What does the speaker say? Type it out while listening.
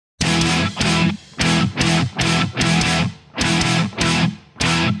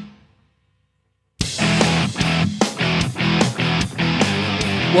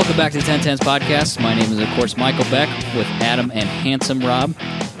Welcome back to the 1010s podcast. My name is, of course, Michael Beck with Adam and Handsome Rob.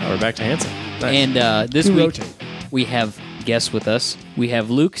 Oh, we're back to Handsome. Nice. And this week, we have guests with us. We have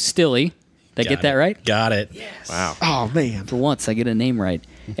Luke Stilley. Did I get that right? Got it. Yes. Wow. Oh, man. For once, I get a name right.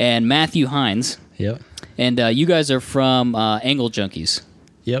 And Matthew Hines. Yep. And you guys are from Angle Junkies.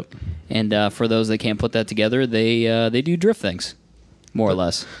 Yep. And for those that can't put that together, they do drift things, more or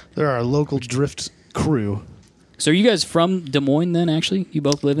less. They're our local drift crew. So are you guys from Des Moines then, actually? You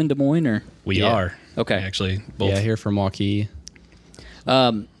both live in Des Moines? Or We are. Okay. Actually, both. Yeah, here from Waukee.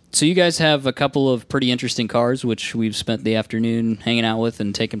 So you guys have a couple of pretty interesting cars, which we've spent the afternoon hanging out with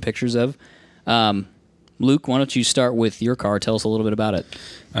and taking pictures of. Luke, why don't you start with your car? Tell us a little bit about it.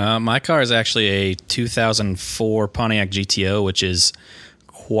 My car is actually a 2004 Pontiac GTO, which is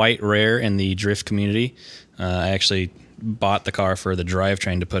quite rare in the drift community. I actually bought the car for the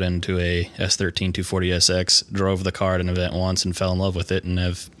drivetrain to put into a S13 240SX, drove the car at an event once and fell in love with it, and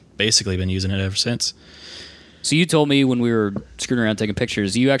have basically been using it ever since. So you told me when we were screwing around taking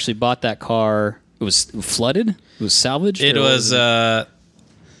pictures, you actually bought that car. It was flooded? It was salvaged? It was, the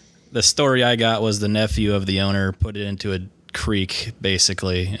story I got was the nephew of the owner put it into a creek,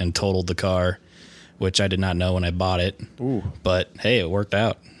 basically, and totaled the car, which I did not know when I bought it. Ooh. But, hey, it worked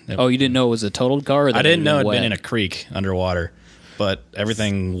out. Oh, you didn't know it was a totaled car? Or that I didn't know it'd wet? been in a creek underwater, but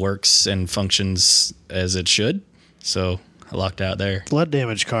everything works and functions as it should, so I lucked out there. Flood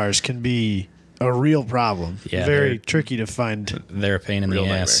damage cars can be a real problem. Yeah, Very tricky to find. They're a pain in the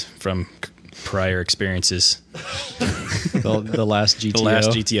Real ass from prior experiences. The last GTO. The last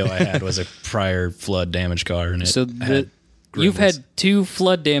GTO I had was a prior flood damage car, and it So had you've gremlins. had two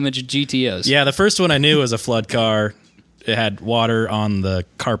flood damaged GTOs. Yeah, the first one I knew was a flood car. It had water on the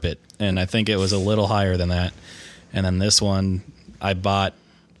carpet, and I think it was a little higher than that. And then this one I bought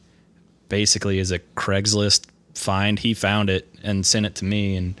basically as a Craigslist find. He found it and sent it to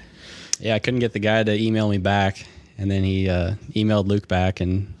me, and Yeah, I couldn't get the guy to email me back, and then he emailed Luke back,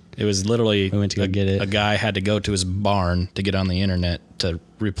 and it was literally we went to go get it. A guy had to go to his barn to get on the internet to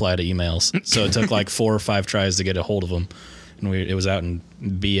reply to emails. So it took like 4 or 5 tries to get a hold of him. And it was out in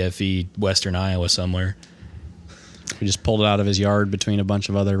BFE, Western Iowa somewhere. We just pulled it out of his yard between a bunch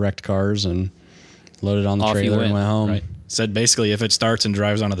of other wrecked cars and loaded on the Off you trailer and went. went home. Right. Said basically if it starts and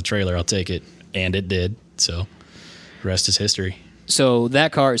drives onto the trailer, I'll take it. And it did. So the rest is history. So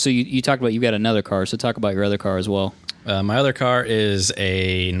that car, so you talked about you got another car, so talk about your other car as well. My other car is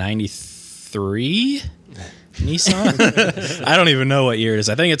a 93 Nissan. I don't even know what year it is.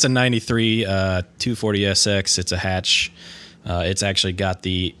 I think it's a 93 240SX. It's a hatch. It's actually got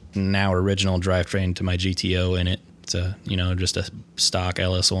the now original drivetrain to my GTO in it. It's a, just a stock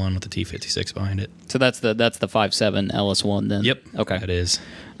LS1 with a T56 behind it. So that's the 5.7 LS1 then? Yep. Okay. That is.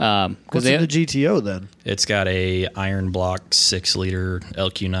 What's in the GTO then? It's got a iron block 6-liter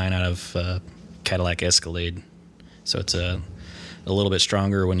LQ9 out of Cadillac Escalade. So it's a little bit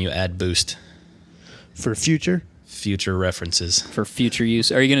stronger when you add boost. For future references. For future use.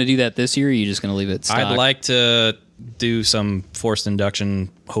 Are you going to do that this year, or are you just going to leave it stock? I'd like to do some forced induction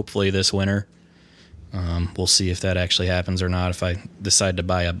hopefully this winter. We'll see if that actually happens or not. If I decide to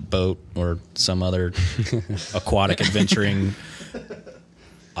buy a boat or some other aquatic adventuring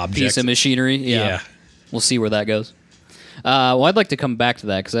object. Piece of machinery? Yeah. We'll see where that goes. Well, I'd like to come back to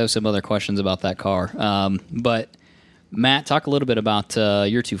that because I have some other questions about that car. But, Matt, talk a little bit about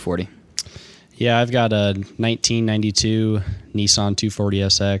your 240. Yeah, I've got a 1992 Nissan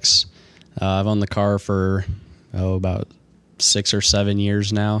 240SX. I've owned the car for, about 6 or 7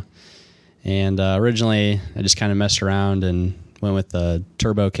 years now. And originally, I just kind of messed around and went with the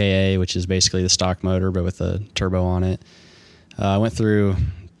Turbo KA, which is basically the stock motor, but with a turbo on it. I went through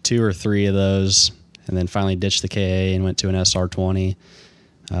 2 or 3 of those, and then finally ditched the KA and went to an SR20,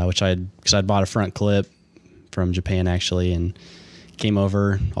 because I'd bought a front clip from Japan, actually, and came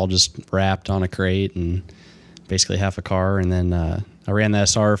over all just wrapped on a crate and basically half a car. And then I ran the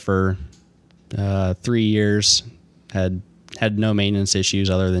SR for 3 years, had no maintenance issues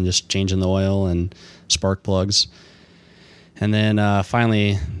other than just changing the oil and spark plugs. And then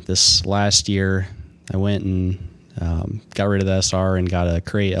finally this last year I went and got rid of the SR and got a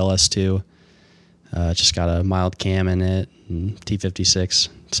Crate LS2. Just got a mild cam in it and T56.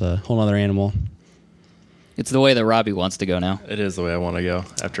 It's a whole other animal. It's the way that Robbie wants to go now. It is the way I want to go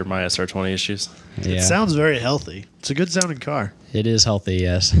after my SR20 issues. Yeah, It sounds very healthy. It's a good sounding car. it is healthy,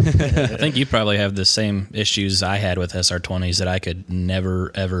 yes. I think you probably have the same issues I had with SR20s that I could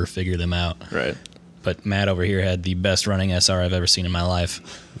never, ever figure them out. Right. But Matt over here had the best running SR I've ever seen in my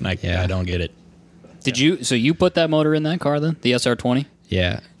life. And I don't get it. So you put that motor in that car then? The SR20?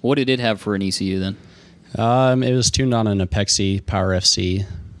 Yeah. What did it have for an ECU then? It was tuned on an Apexi Power FC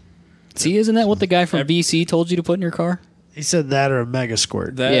See, isn't that what the guy from BC told you to put in your car? He said that or a Mega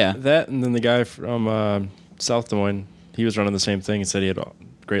Squirt. That, and then the guy from South Des Moines, he was running the same thing. He said he had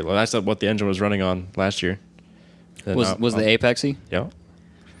great load. That's what the engine was running on last year. Then Was the Apexy? Yeah.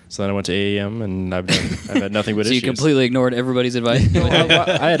 So then I went to AEM, and I've had nothing but So issues. you completely ignored everybody's advice?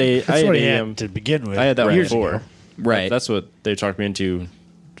 I had What he AEM had to begin with. I had that one years before. ago. Right. That's what they talked me into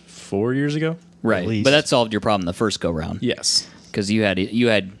 4 years ago. Right. At least. But that solved your problem the first go-round. Yes. Because you had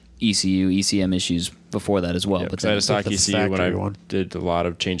ECU, ECM issues before that as well. Yeah, but because I had a stock the ECU when I factory one. did a lot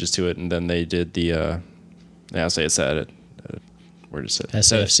of changes to it, and then they did the I'll say it's at where did it say?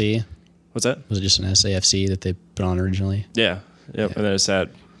 SAFC. What's that? Was it just an SAFC that they put on originally? Yeah. Yep. Yeah. And then it's at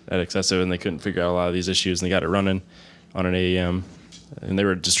Excessive, and they couldn't figure out a lot of these issues, and they got it running on an AEM, and they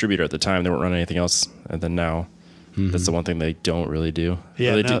were a distributor at the time. They weren't running anything else, and then now that's the one thing they don't really do.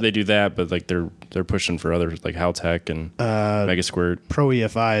 Yeah, Well, they do that, but like they're pushing for others like Haltech and Mega Squirt. Pro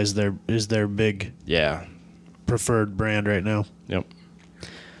EFI is their big Yeah. preferred brand right now. Yep.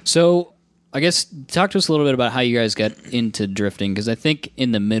 So I guess talk to us a little bit about how you guys got into drifting, because I think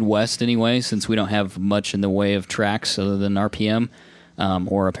in the Midwest anyway, since we don't have much in the way of tracks other than RPM,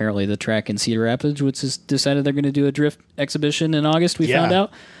 or apparently the track in Cedar Rapids, which has decided they're going to do a drift exhibition in August, we found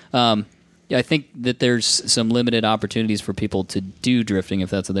out. Yeah, I think that there's some limited opportunities for people to do drifting if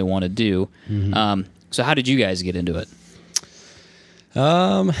that's what they want to do. So how did you guys get into it?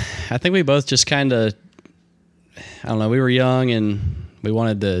 I think we both just kind of, I don't know, we were young and we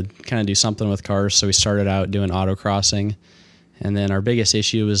wanted to kind of do something with cars, so we started out doing autocrossing. And then our biggest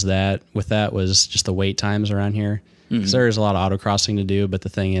issue was with that was just the wait times around here. Because there is a lot of autocrossing to do, but the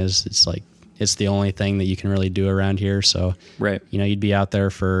thing is, it's the only thing that you can really do around here. So, Right. You'd be out there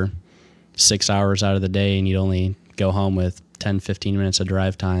for 6 hours out of the day and you'd only go home with 10, 15 minutes of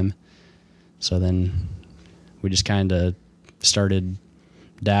drive time. So then we just kind of started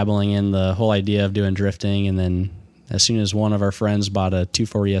dabbling in the whole idea of doing drifting. And then as soon as one of our friends bought a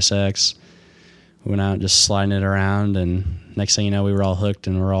 240SX, we went out just sliding it around. And next thing you know, we were all hooked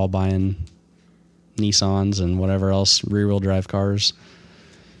and we're all buying Nissans and whatever else, rear-wheel drive cars.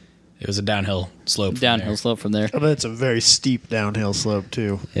 It was a downhill slope. Downhill slope from there. I bet it's a very steep downhill slope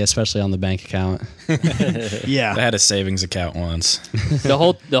too. Yeah, especially on the bank account. Yeah. I had a savings account once. The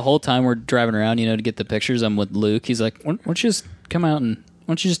whole time we're driving around, to get the pictures, I'm with Luke. He's like, why don't you just come out and why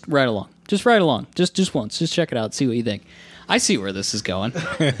don't you just ride along? Just ride along. Just once. Just check it out. See what you think. I see where this is going.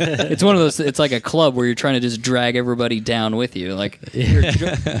 It's one of those. It's like a club where you're trying to just drag everybody down with you. Like,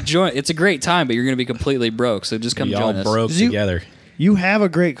 join. It's a great time, but you're going to be completely broke. So just come We join all us. broke together. You have a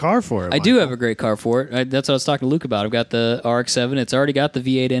great car for it. I do Michael. have a great car for it. That's what I was talking to Luke about. I've got the RX-7. It's already got the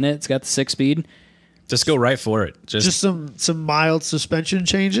V8 in it. It's got the 6-speed. Just go right for it. Just some mild suspension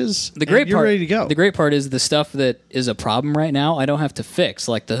changes. The great and you're part, ready to go. The great part is the stuff that is a problem right now. I don't have to fix,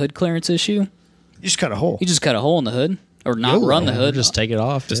 like the hood clearance issue. You just cut a hole. You just cut a hole in the hood, or not YOLO. run the hood. Just take it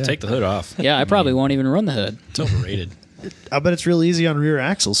off. Just yeah. take the hood off. Yeah, I probably won't even run the hood. It's overrated. I bet it's real easy on rear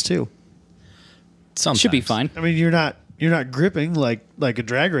axles too. Sometimes. Should be fine. I mean, you're not gripping like a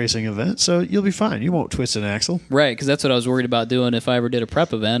drag racing event, so you'll be fine. You won't twist an axle. Right, because that's what I was worried about doing if I ever did a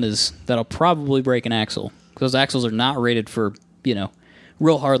prep event, is that I'll probably break an axle. Because axles are not rated for,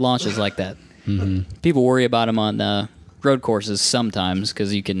 real hard launches like that. People worry about them on road courses sometimes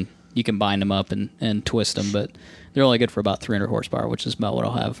because you can bind them up and twist them, but they're only good for about 300 horsepower, which is about what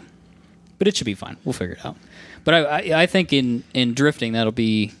I'll have. But it should be fine. We'll figure it out. But I think in drifting, that'll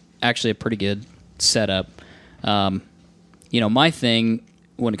be actually a pretty good setup. My thing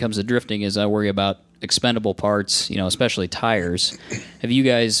when it comes to drifting is I worry about expendable parts, especially tires. Have you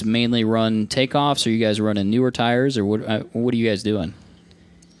guys mainly run takeoffs, or you guys running newer tires, or what are you guys doing?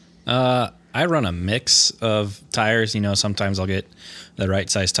 I run a mix of tires. Sometimes I'll get the right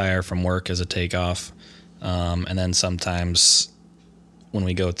size tire from work as a takeoff. And then sometimes when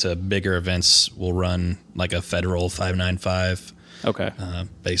we go to bigger events, we'll run like a Federal 595. Okay.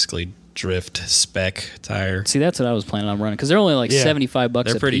 Basically drift spec tire. See, that's what I was planning on running, because they're only like $75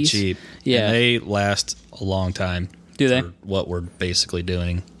 They're a pretty piece. cheap. Yeah. And they last a long time. Do they? For what we're basically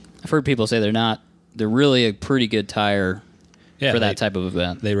doing. I've heard people say they're not. They're really a pretty good tire Yeah, for that type of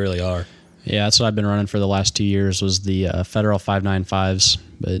event. They really are. Yeah, that's what I've been running for the last 2 years was the Federal 595s.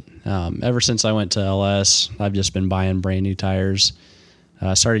 But ever since I went to LS, I've just been buying brand new tires.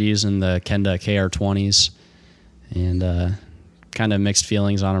 I started using the Kenda KR20s and kind of mixed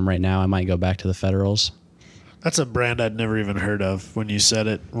feelings on them right now. I might go back to the Federals. That's a brand I'd never even heard of when you said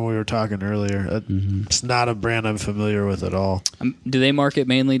it when we were talking earlier. It's not a brand I'm familiar with at all. Do they market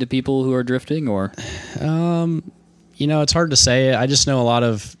mainly to people who are drifting, or? It's hard to say. I just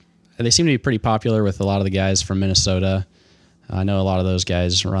know they seem to be pretty popular with a lot of the guys from Minnesota. I know a lot of those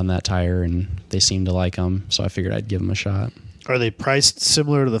guys run that tire, and they seem to like them, so I figured I'd give them a shot. Are they priced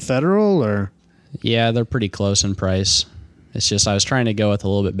similar to the Federal, or? Yeah, they're pretty close in price. It's just I was trying to go with a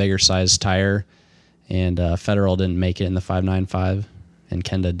little bit bigger size tire, and Federal didn't make it in the 595, and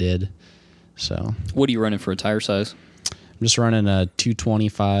Kenda did. So What are you running for a tire size? I'm just running a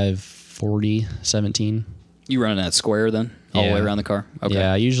 225/40 17. You running that square then, all the way Yeah. around the car? Okay.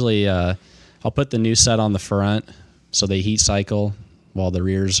 Yeah, usually I'll put the new set on the front so they heat cycle while the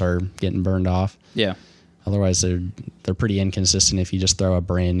rears are getting burned off. Yeah. Otherwise, they're pretty inconsistent if you just throw a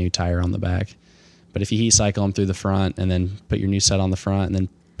brand new tire on the back. But if you heat cycle them through the front and then put your new set on the front and then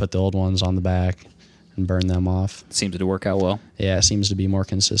put the old ones on the back and burn them off, Seems to work out well. yeah, it seems to be more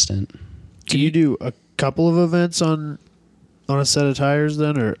consistent. Can you do a couple of events on a set of tires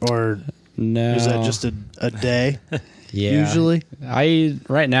then, or No, is that just a day yeah. usually?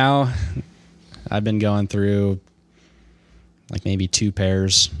 Right now, I've been going through like maybe 2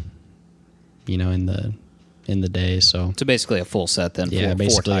 pairs, in the day. So So basically a full set then. yeah, four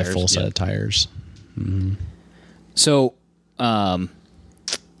basically tires. a full set of tires. So, I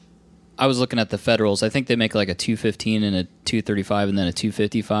was looking at the Federals. I think they make like a 215 and a 235 and then a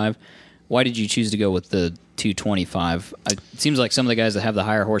 255. Why did you choose to go with the 225? It seems like some of the guys that have the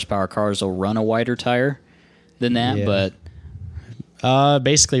higher horsepower cars will run a wider tire than that, Yeah. but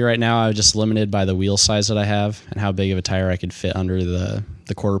Basically, right now, I'm just limited by the wheel size that I have and how big of a tire I could fit under the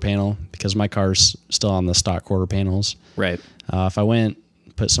quarter panel because my car's still on the stock quarter panels. right. If I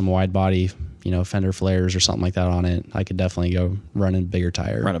put some wide body, fender flares or something like that on it, I could definitely go run a bigger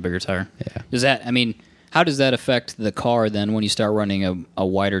tire. Run a bigger tire. Yeah. Does that, how does that affect the car then when you start running a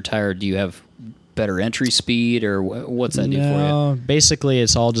wider tire? Do you have better entry speed or what's that do for you? No, basically,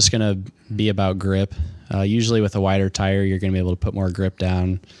 it's all just going to be about grip. Usually with a wider tire, you're going to be able to put more grip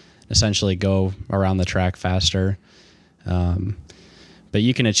down, essentially go around the track faster. But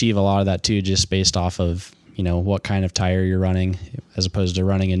you can achieve a lot of that too just based off of, what kind of tire you're running as opposed to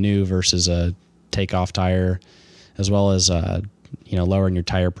running a new versus a takeoff tire, as well as, lowering your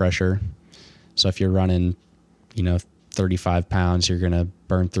tire pressure. So if you're running, 35 pounds, you're going to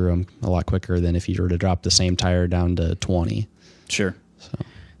burn through them a lot quicker than if you were to drop the same tire down to 20. Sure.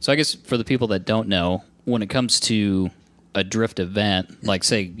 So I guess for the people that don't know, when it comes to a drift event, like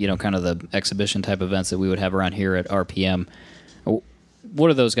say, kind of the exhibition type events that we would have around here at RPM, what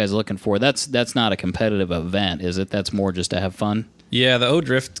are those guys looking for? That's not a competitive event, is it? That's more just to have fun? Yeah, the O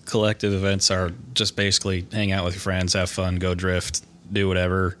Drift collective events are just basically hang out with your friends, have fun, go drift, do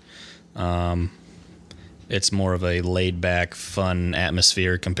whatever. It's more of a laid-back, fun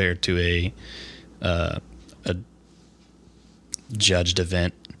atmosphere compared to a judged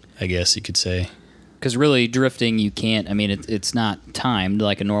event, I guess you could say. Because really, drifting, you can't, it's not timed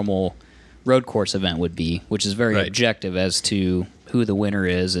like a normal road course event would be, which is very Right. objective as to who the winner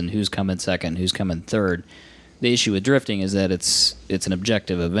is and who's coming second, who's coming third. The issue with drifting is that it's an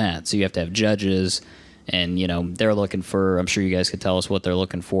objective event, so you have to have judges, and they're looking for. I'm sure you guys could tell us what they're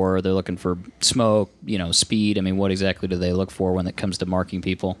looking for. They're looking for smoke, speed. What exactly do they look for when it comes to marking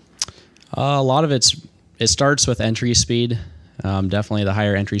people? A lot of it starts with entry speed. Definitely the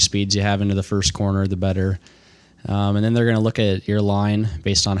higher entry speeds you have into the first corner, the better. And then they're going to look at your line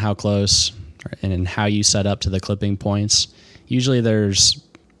based on how close and how you set up to the clipping points. Usually there's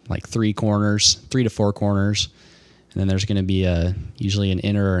like 3 to 4 corners, and then there's going to be usually an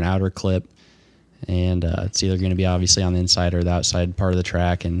inner or an outer clip, and it's either going to be obviously on the inside or the outside part of the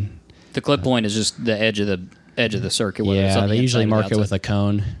track. And The clip point is just the edge of the circuit. Whether it's yeah, on the they usually inside or the mark it with outside. a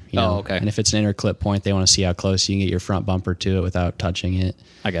cone. Oh, okay. And if it's an inner clip point, they want to see how close you can get your front bumper to it without touching it.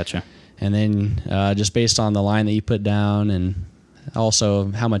 I gotcha. And then just based on the line that you put down and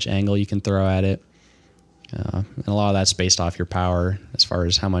also how much angle you can throw at it. And a lot of that's based off your power as far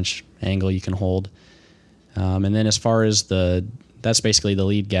as how much angle you can hold. And then as far as that's basically the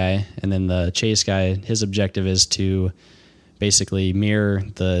lead guy. And then the chase guy, his objective is to basically mirror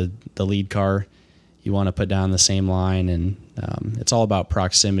the lead car. You want to put down the same line, and it's all about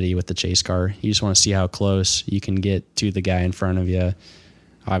proximity with the chase car. You just want to see how close you can get to the guy in front of you,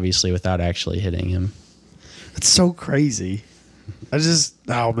 obviously without actually hitting him. It's so crazy.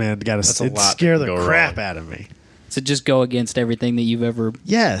 Oh man, That's a it lot scare that the can go crap wrong. out of me. So just go against everything that you've ever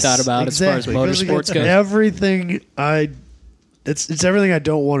Yes, thought about exactly. as far as It goes motorsports against goes. everything it's everything I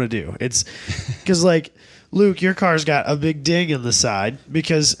don't want to do. It's because like Luke, your car's got a big ding in the side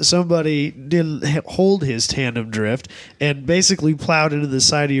because somebody didn't hold his tandem drift and basically plowed into the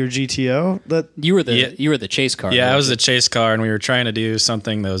side of your GTO. You were the Yeah. you were the chase car. Yeah, I right? was the chase car, and we were trying to do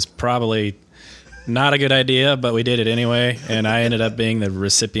something that was probably not a good idea, but we did it anyway, and I ended up being the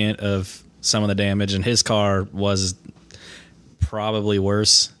recipient of some of the damage, and his car was probably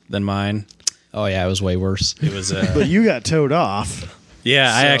worse than mine. Oh yeah, it was way worse. It was. But you got towed off.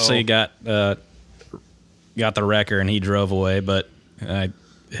 Yeah, I So- actually got the wrecker and he drove away, but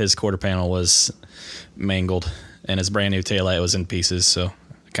his quarter panel was mangled and his brand new taillight was in pieces, so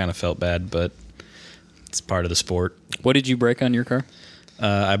I kind of felt bad, but it's part of the sport. What did you break on your car?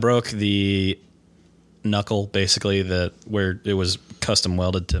 I broke the knuckle, basically, where it was custom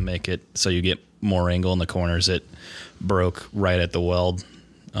welded to make it so you get more angle in the corners. It broke right at the weld.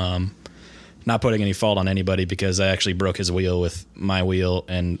 Not putting any fault on anybody because I actually broke his wheel with my wheel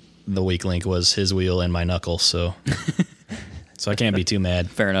and the weak link was his wheel and my knuckle, so I can't be too mad.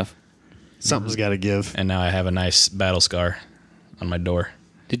 Fair enough. Something's got to give. And now I have a nice battle scar on my door.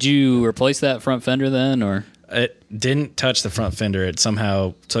 Did you replace that front fender then, or? It didn't touch the front fender. It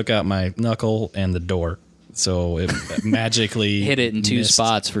somehow took out my knuckle and the door, so it magically Hit it in two missed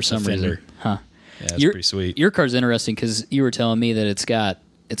spots for some the reason. fender. Huh. Yeah, it's pretty sweet. Your car's interesting because you were telling me that it's got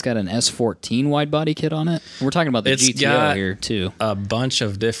an S14 wide body kit on it. We're talking about the It's GTO got here too. A bunch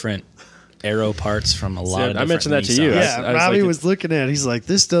of different aero parts from a lot of I different mentioned that to you. Nissans. Yeah, I was Robbie like- was looking at it. He's like,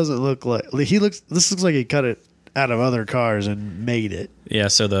 this doesn't look like... This looks like he cut it out of other cars and made it. Yeah,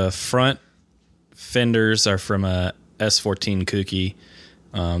 so the front fenders are from a S14 Kooky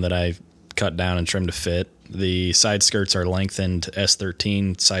that I cut down and trimmed to fit. The side skirts are lengthened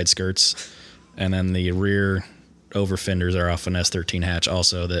S13 side skirts, and then the rear over fenders are off an S13 hatch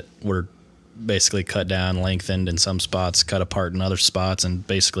also that were basically cut down, lengthened in some spots, cut apart in other spots, and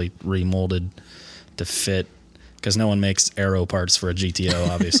basically remolded to fit because no one makes aero parts for a GTO,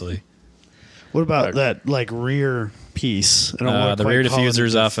 obviously. What about that rear piece? I don't wanna The quite rear call it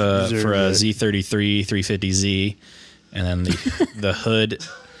diffuser's off diffuser, for a but- Z33 350Z, and then the hood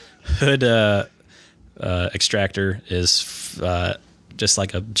extractor is just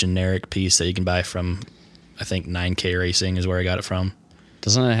like a generic piece that you can buy from, I think 9K Racing is where I got it from.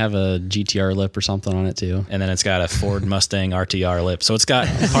 Doesn't it have a GTR lip or something on it too? And then it's got a Ford Mustang RTR lip, so it's got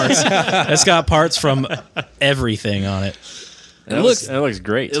parts. It's got parts from everything on it. It looks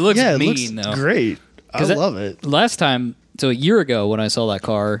great. It looks Yeah, it mean looks though. great. I 'Cause love it. Last time, so a year ago when I saw that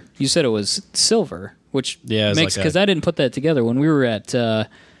car, you said it was silver, which Yeah, it's makes like because I didn't put that together when we were at that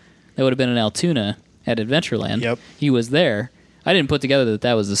would have been in Altoona at Adventureland. Yep. He was there. I didn't put together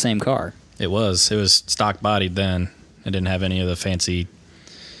that was the same car, It was stock bodied then. It didn't have any of the fancy.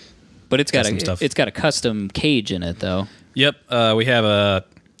 but it's got Custom stuff. it's got a custom cage in it though. Yep, we have a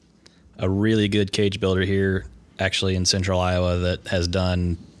really good cage builder here, actually in Central Iowa, that has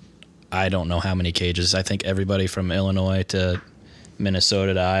done I don't know how many cages. I think everybody from Illinois to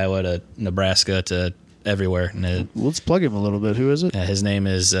Minnesota to Iowa to Nebraska to everywhere. And Let's plug him a little bit. Who is it? his name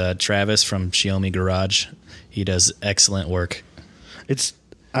is Travis from Xiaomi Garage. He does excellent work.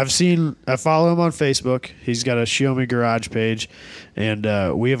 I follow him on Facebook. He's got a Xiaomi Garage page, and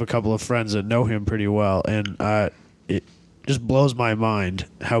we have a couple of friends that know him pretty well, and it just blows my mind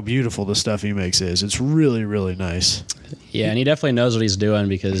how beautiful the stuff he makes is. It's really, really nice. Yeah, and he definitely knows what he's doing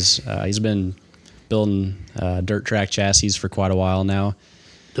because he's been building dirt track chassis for quite a while now.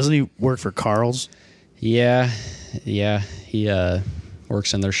 Doesn't he work for Carl's? Yeah, he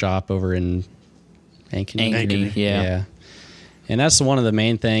works in their shop over in Ankeny. Ankeny, yeah. And that's one of the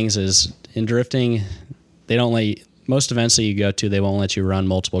main things is in drifting, they don't let you, most events that you go to, they won't let you run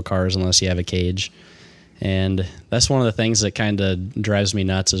multiple cars unless you have a cage. And that's one of the things that kind of drives me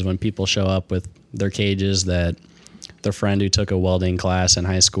nuts is when people show up with their cages that their friend who took a welding class in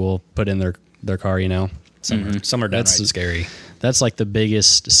high school put in their car, you know. Some are downright scary. That's like the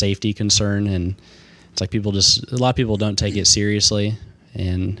biggest safety concern, and it's like a lot of people don't take it seriously,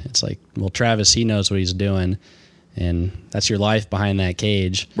 and it's like, well, Travis, he knows what he's doing, and that's your life behind that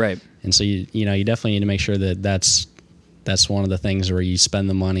cage, Right. and so you definitely need to make sure that that's one of the things where you spend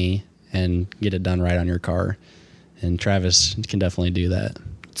the money and get it done right on your car, and Travis can definitely do that.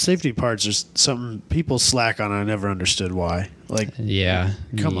 Safety parts are something people slack on. I never understood why. Yeah,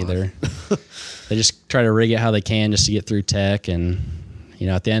 Come me on. either. They just try to rig it how they can just to get through tech, and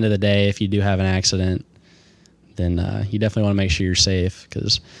at the end of the day, if you do have an accident, then you definitely want to make sure you're safe,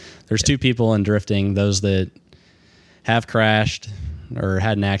 because there's two people in drifting: those that have crashed or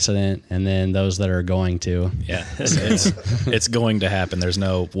had an accident, and then those that are going to. Yeah, it's going to happen. There's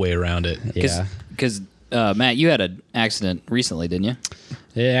no way around it. Yeah, Because Matt, you had an accident recently, didn't you?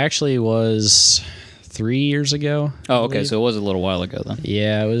 it actually was 3 years ago. Oh, I okay. believe. So it was a little while ago then.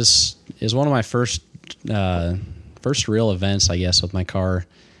 Yeah, it was one of my first real events, I guess, with my car.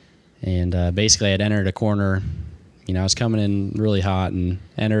 And basically, I'd entered a corner. I was coming in really hot and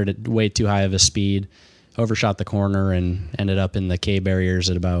entered at way too high of a speed, overshot the corner, and ended up in the K barriers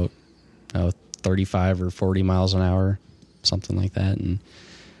at about 35 or 40 miles an hour. something like that. And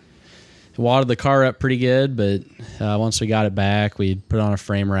wadded the car up pretty good, but once we got it back, we put it on a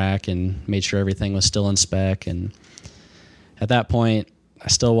frame rack and made sure everything was still in spec. And at that point, I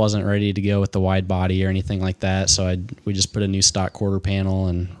still wasn't ready to go with the wide body or anything like that, so we just put a new stock quarter panel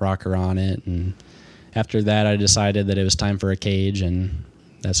and rocker on it. And after that, I decided that it was time for a cage, and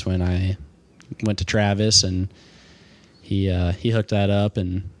that's when I went to Travis, and he hooked that up,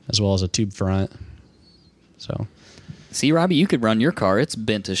 and as well as a tube front. So, See, Robbie, you could run your car. It's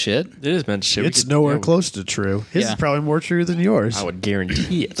bent to shit. It is bent to shit. It's nowhere close to true. His Yeah. is probably more true than yours. I would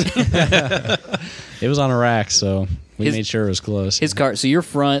guarantee it. it was on a rack, so we His- made sure it was close. His car. So your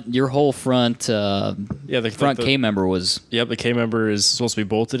whole front, Yeah, front K member was. Yep, the K member is supposed to be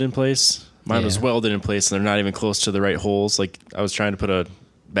bolted in place. Mine was Yeah. welded in place, and they're not even close to the right holes. Like, I was trying to put a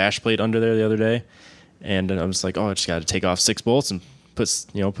bash plate under there the other day, and I was like, oh, I just got to take off 6 bolts and put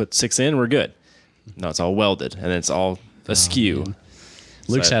 6 in, we're good. No, it's all welded, and it's all askew.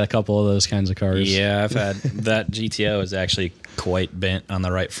 Luke's So- had a couple of those kinds of cars. Yeah, I've had that GTO is actually quite bent on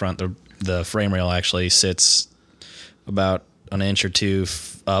the right front. The frame rail actually sits about an inch or two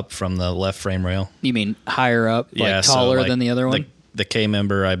up from the left frame rail. You mean higher up, like so, taller like, than the other one? The K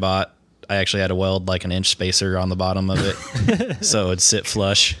member I bought, I actually had to weld like an inch spacer on the bottom of it, so it'd sit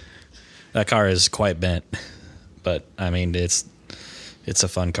flush. That car is quite bent, but I mean it's a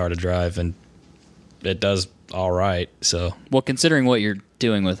fun car to drive, and it does all right. So Well, considering what you're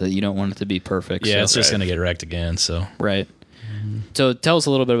doing with it, you don't want it to be perfect. yeah, so. it's just gonna get wrecked again. So Right. So tell us a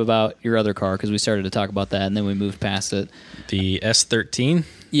little bit about your other car, because we started to talk about that and then we moved past it. the S13.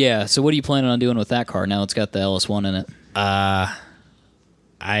 Yeah. So what are you planning on doing with that car now? It's got the LS1 in it.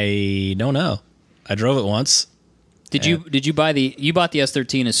 I don't know. I drove it once. Did you bought the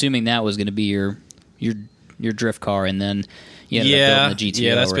S13 assuming that was going to be your drift car, and then you ended up building the GTO?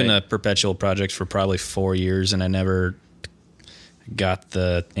 Yeah, that's been right? a perpetual project for probably 4 years, and I never got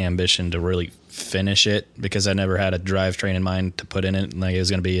the ambition to really finish it because I never had a drivetrain in mind to put in it. Like, it was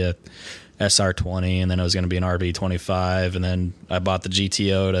going to be a SR20, and then it was going to be an RB25, and then I bought the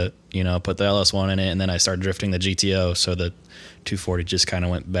GTO to put the LS1 in it, and then I started drifting the GTO, so the 240 just kind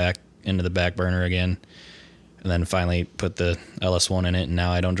of went back into the back burner again, and then finally put the LS1 in it, and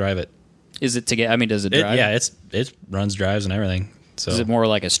now I don't drive it. Is it to get? I mean, does it drive? It runs, drives, and everything. So Is it more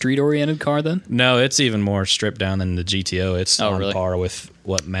like a street-oriented car then? no, it's even more stripped down than the GTO. It's on really? par with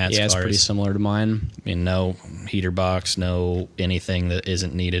what Matt's Yeah, it's car pretty is. similar to mine. I mean, no heater box, no anything that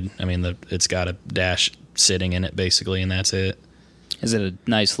isn't needed. I mean, it's got a dash sitting in it basically, and that's it. Is it a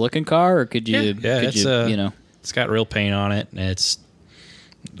nice looking car, or could you? Yeah, could it's you, it's got real paint on it, and it's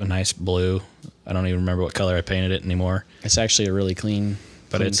a nice blue. I don't even remember what color I painted it anymore. It's actually a really clean.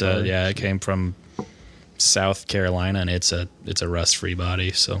 But clean it's car. it came from South Carolina, and it's a rust-free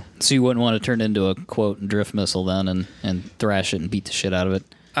body. So So you wouldn't want to turn it into a quote drift missile then, and thrash it and beat the shit out of it.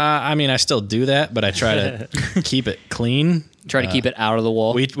 I mean, I still do that, but I try to keep it clean. Try to keep it out of the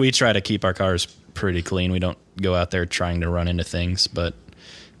wall. We try to keep our cars pretty clean. We don't go out there trying to run into things, but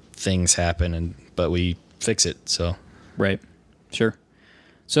things happen, but we fix it. So Right. Sure.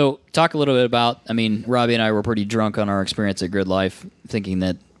 So talk a little bit about, I mean, Robbie and I were pretty drunk on our experience at Grid Life, thinking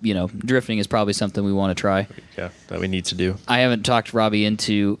that, drifting is probably something we want to try. Yeah, that we need to do. I haven't talked Robbie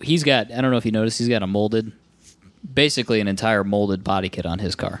into, I don't know if you noticed, he's got basically an entire molded body kit on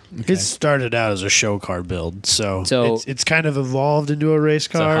his car. It started out as a show car build, so So- it's kind of evolved into a race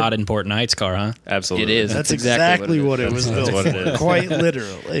it's a car. hot Import Nights car, huh? Absolutely. It is. That's That's exactly exactly what it was That's built what it for, is. quite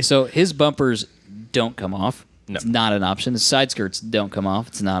literally. So his bumpers don't come off. No. It's not an option. His side skirts don't come off.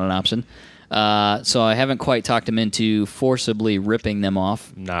 It's not an option. So I haven't quite talked him into forcibly ripping them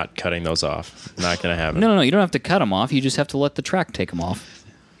off. Not cutting those off. Not going to happen. No, you don't have to cut them off. You just have to let the track take them off.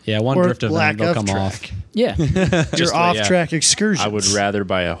 Yeah, one Or drift of them, lack they'll of come track. off. Yeah. Your off-track excursions. I would rather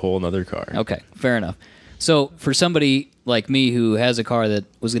buy a whole nother car. Okay, fair enough. So for somebody like me who has a car that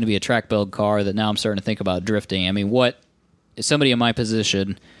was going to be a track build car that now I'm starting to think about drifting, I mean, what is somebody in my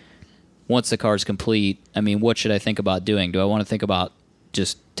position, once the car's complete, I mean, what should I think about doing? Do I want to think about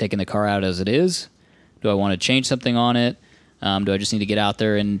just taking the car out as it is? Do I want to change something on it? Do I just need to get out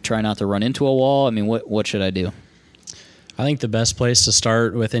there and try not to run into a wall? I mean, what should I do? I think the best place to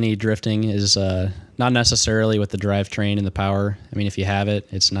start with any drifting is not necessarily with the drivetrain and the power. I mean, if you have it,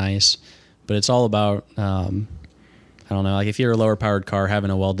 it's nice. But it's all about, I don't know, like if you're a lower powered car, having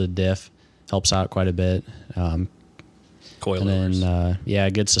a welded diff helps out quite a bit. Coilovers. And then,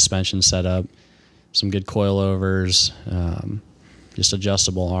 a good suspension setup, some good coilovers, just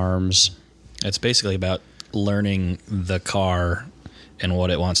adjustable arms. It's basically about learning the car and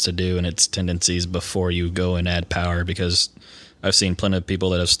what it wants to do and its tendencies before you go and add power, because I've seen plenty of people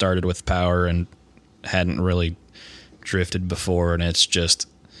that have started with power and hadn't really drifted before, and it's just,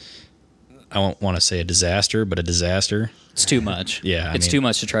 I won't want to say a disaster, but a disaster. It's too much. Yeah, it's too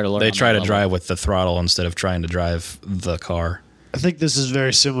much to try to learn. They try to level. drive with the throttle instead of trying to drive the car. I think this is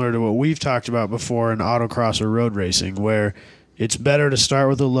very similar to what we've talked about before in autocross or road racing, where it's better to start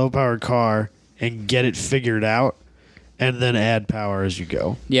with a low-powered car and get it figured out and then add power as you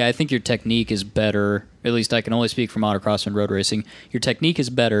go. Yeah, I think your technique is better. At least I can only speak from autocross and road racing. Your technique is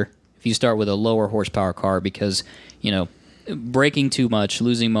better if you start with a lower horsepower car because, braking too much,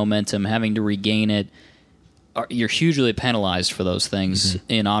 losing momentum, having to regain it, you're hugely penalized for those things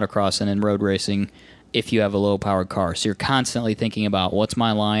in autocross and in road racing if you have a low-powered car. So you're constantly thinking about, what's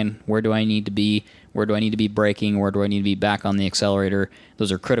my line? Where do I need to be? Where do I need to be braking? Where do I need to be back on the accelerator?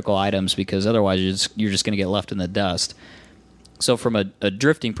 Those are critical items because otherwise you're just going to get left in the dust. So from a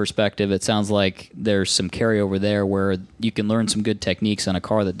drifting perspective, it sounds like there's some carryover there where you can learn some good techniques on a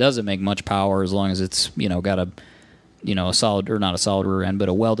car that doesn't make much power as long as it's got a solid, or not a solid rear end, but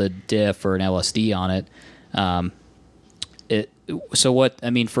a welded diff or an LSD on it.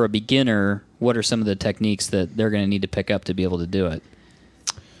 For a beginner, what are some of the techniques that they're going to need to pick up to be able to do it?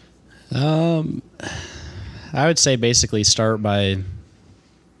 I would say basically start by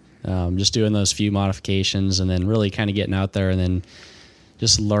just doing those few modifications and then really kind of getting out there and then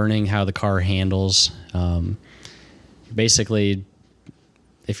just learning how the car handles. Basically,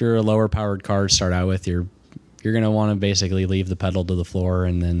 if you're a lower powered car to start out with, you're going to want to basically leave the pedal to the floor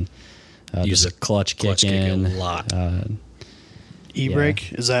and then Use just clutch kick in. a lot.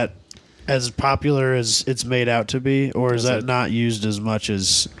 E-brake, is that as popular as it's made out to be, or is that not used as much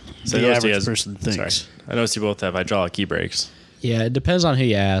as the average person thinks? Sorry. I noticed you both have hydraulic e-brakes. Yeah, it depends on who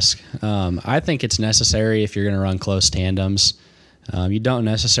you ask. I think it's necessary if you're going to run close tandems. You don't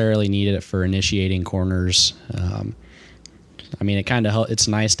necessarily need it for initiating corners. It kind of it's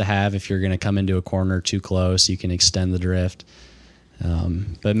nice to have if you're going to come into a corner too close. You can extend the drift.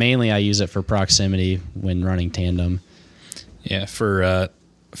 But mainly I use it for proximity when running tandem. Yeah, for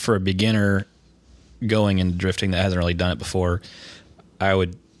a beginner going into drifting that hasn't really done it before, I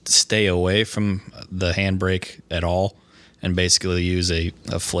would stay away from the handbrake at all and basically use a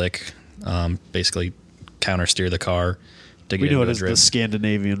flick, basically counter steer the car to get We know into it as the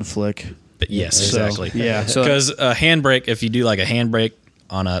Scandinavian flick. But yes, So, exactly. yeah. Because a handbrake, if you do like a handbrake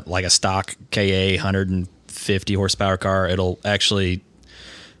on a stock KA 150 horsepower car, it'll actually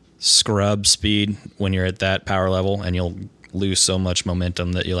scrub speed when you're at that power level, and you'll lose so much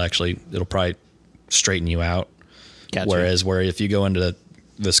momentum that it'll probably straighten you out. Gotcha. Whereas if you go into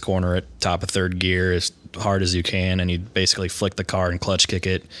this corner at top of third gear as hard as you can and you basically flick the car and clutch kick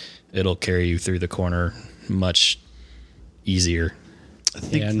it, it'll carry you through the corner much easier. I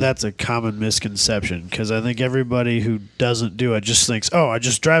think that's a common misconception because I think everybody who doesn't do it just thinks, I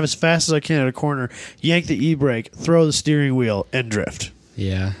just drive as fast as I can at a corner, yank the e-brake, throw the steering wheel, and drift.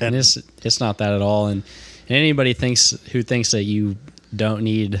 Yeah, and it's not that at all. And anybody who thinks that you don't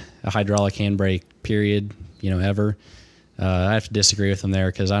need a hydraulic handbrake, period, ever, I have to disagree with them there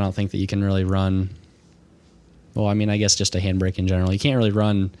because I don't think that you can really run. Well, I guess just a handbrake in general. You can't really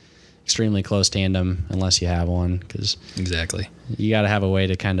run extremely close tandem unless you have one because Exactly. you got to have a way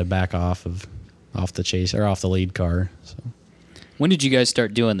to kind of back off the chase or off the lead car. So When did you guys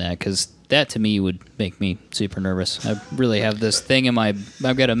start doing that? Because that to me would make me super nervous. I really have this thing I've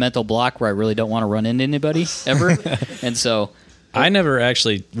got a mental block where I really don't want to run into anybody ever. And so I never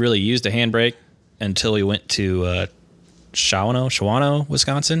actually really used a handbrake until we went to Shawano,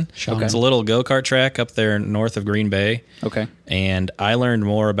 Wisconsin. Shawano. It's a little go-kart track up there north of Green Bay. Okay. And I learned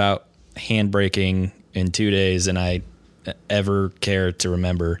more about handbraking in 2 days than I ever cared to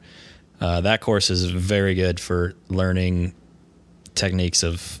remember. That course is very good for learning techniques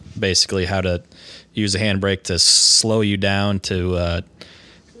of basically how to use a handbrake to slow you down, to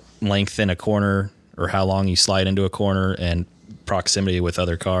lengthen a corner, or how long you slide into a corner, and proximity with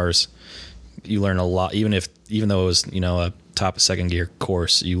other cars. You learn a lot, even though it was a top of second gear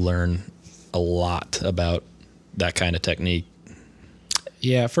course. You learn a lot about that kind of technique.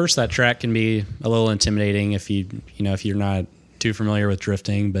 yeah, at first that track can be a little intimidating if you're not too familiar with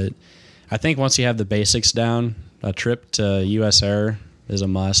drifting, but I think once you have the basics down, a trip to US Air is a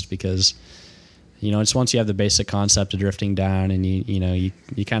must because it's once you have the basic concept of drifting down and you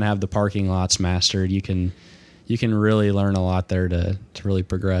kind of have the parking lots mastered, you can really learn a lot there to really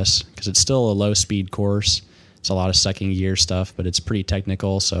progress because it's still a low speed course. It's a lot of second gear stuff, but it's pretty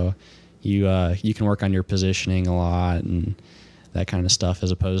technical. So you can work on your positioning a lot and that kind of stuff,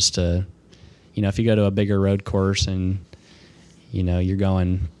 as opposed to, if you go to a bigger road course and, you're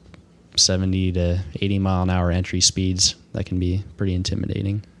going 70 to 80 mile an hour entry speeds, that can be pretty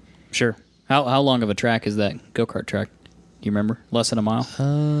intimidating. Sure. How long of a track is that go-kart track? Do you remember? Less than a mile?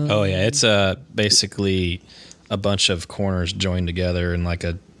 Oh yeah, it's basically a bunch of corners joined together in like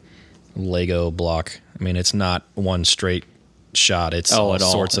a Lego block. I mean, it's not one straight shot. It's all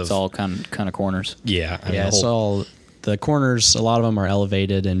sorts of. It's all kind of corners. Yeah, I mean, Yeah, it's all the corners. A lot of them are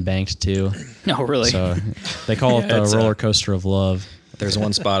elevated and banked too. No, really. So they call it the it's roller coaster of love. There's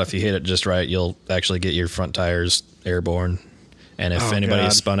one spot if you hit it just right, you'll actually get your front tires airborne. And if Oh, anybody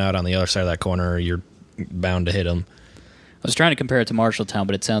God. is spun out on the other side of that corner, you're bound to hit them. I was trying to compare it to Marshalltown,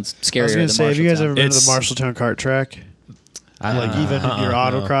 but it sounds scarier I was going than to say, have you guys ever Marshalltown. been to It's- the Marshalltown kart track? Like even your no.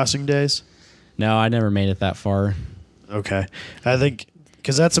 autocrossing days? No, I never made it that far. Okay. I think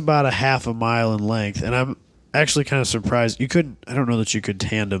because that's about a half a mile in length, and I'm actually kind of surprised you couldn't. I don't know that you could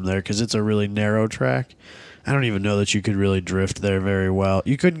tandem there because it's a really narrow track. I don't even know that you could really drift there very well.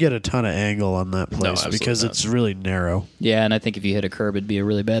 You couldn't get a ton of angle on that place absolutely because not. it's really narrow. Yeah, and I think if you hit a curb, it'd be a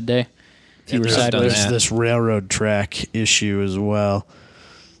really bad day. If you were there's sideways. There's this railroad track issue as well.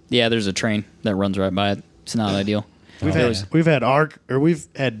 Yeah, there's a train that runs right by it. It's not ideal. We've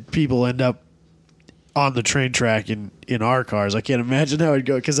had people end up on the train track in our cars. I can't imagine how it'd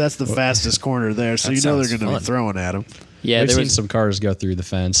go because that's the fastest corner there. So That you know they're sounds going to fun. be throwing at them. Yeah, We've there seen was some cars go through the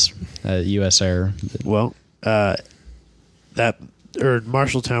fence at US Air. Well,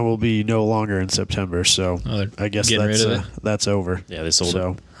 Marshalltown will be no longer in September, so Oh, they're I guess getting that's rid of that's over. Yeah, they sold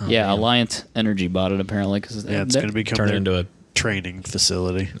so, it. yeah, Alliant Energy bought it apparently because yeah, it's going to become Turn it their into a training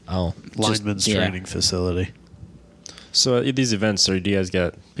facility, lineman's yeah. training facility. So at these events, do you guys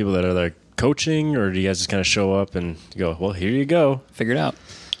got people that are like coaching, or do you guys just kind of show up and go, well, here you go? figured out.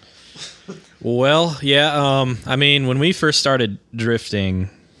 Well, yeah. I mean, when we first started drifting,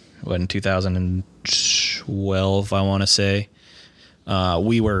 in 2012, I want to say,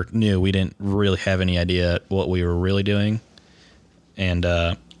 we were new. We didn't really have any idea what we were really doing. And,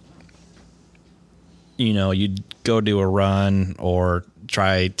 you'd go do a run or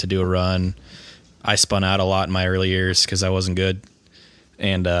try to do a run. I spun out a lot in my early years because I wasn't good.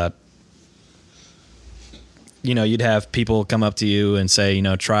 And, you'd have people come up to you and say,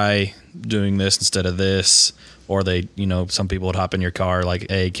 try doing this instead of this. Or they, some people would hop in your car like,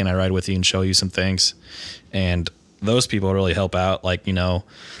 hey, can I ride with you and show you some things? And those people really help out. Like,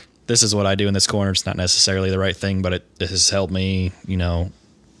 this is what I do in this corner. It's not necessarily the right thing, but it has helped me,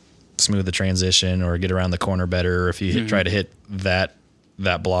 smooth the transition or get around the corner better. Or if you try to hit that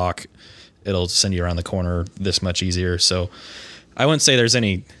block, it'll send you around the corner this much easier. So I wouldn't say there's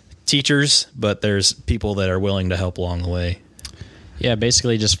any teachers, but there's people that are willing to help along the way. Yeah,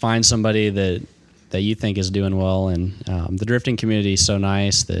 basically just find somebody that you think is doing well, and the drifting community is so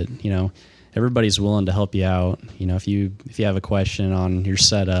nice that everybody's willing to help you out. If you have a question on your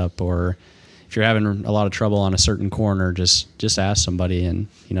setup, or if you're having a lot of trouble on a certain corner, just ask somebody, and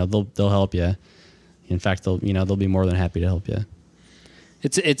they'll help you. In fact, they'll be more than happy to help you.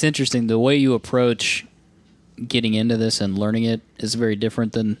 It's interesting the way you approach getting into this and learning it is very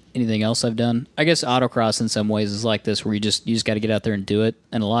different than anything else I've done. I guess autocross in some ways is like this, where you just got to get out there and do it.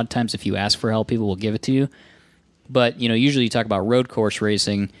 And a lot of times, if you ask for help, people will give it to you. But usually you talk about road course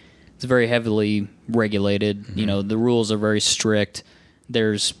racing. It's very heavily regulated. Mm-hmm. The rules are very strict.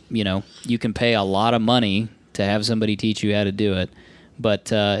 There's you can pay a lot of money to have somebody teach you how to do it,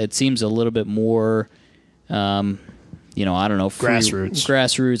 but it seems a little bit more. I don't know,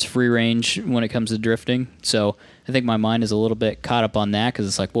 grassroots, free range when it comes to drifting. So I think my mind is a little bit caught up on that because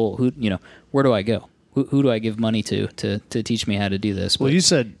it's like, well, where do I go? Who do I give money to teach me how to do this? Well, But- you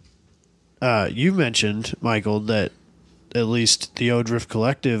said you mentioned, Michael, that at least the O Drift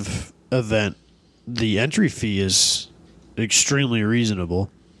Collective event, the entry fee is extremely reasonable.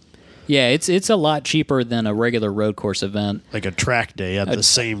 yeah, it's a lot cheaper than a regular road course event. Like a track day at the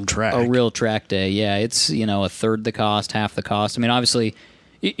same track. A real track day, yeah, it's a third the cost, half the cost. I mean, obviously,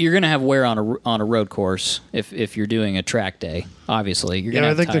 you're going to have wear on a road course if you're doing a track day. Obviously, you're going to I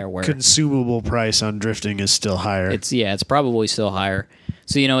have think tire the wear. consumable price on drifting is still higher. It's probably still higher.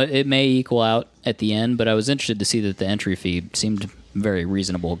 So it may equal out at the end, but I was interested to see that the entry fee seemed very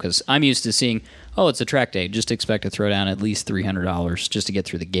reasonable because I'm used to seeing, it's a track day, just expect to throw down at least $300 just to get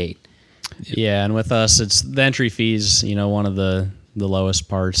through the gate. Yeah, and with us, it's the entry fees. One of the lowest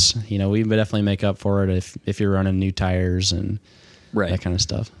parts. We definitely make up for it if you're running new tires and Right. that kind of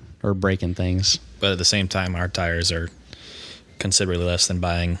stuff, or breaking things. But at the same time, our tires are considerably less than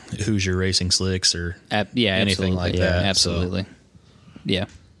buying Hoosier Racing Slicks or anything absolutely. like Yeah, that. absolutely. Yeah.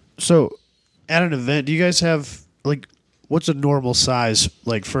 So, at an event, do you guys have what's a normal size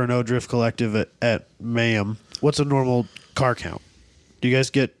for an O Drift Collective at Mayhem? What's a normal car count? Do you guys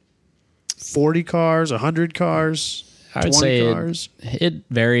get 40 cars, 100 cars? I would 20 say cars? it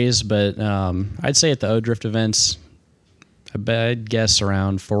varies, but I'd say at the O Drift events, I'd guess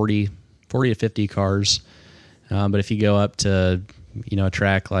around 40 to 50 cars. But if you go up to, a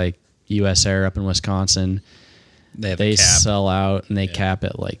track like US Air up in Wisconsin, They have they a cap. sell out and they cap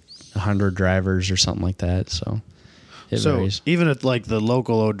at like 100 drivers or something like that. So it So varies. even at like the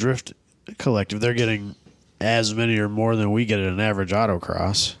local O Drift collective, they're getting as many or more than we get at an average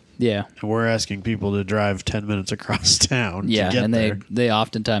autocross. Yeah. And we're asking people to drive 10 minutes across town Yeah, to get and there. they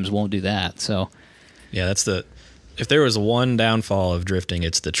oftentimes won't do that. So Yeah, that's if there was one downfall of drifting,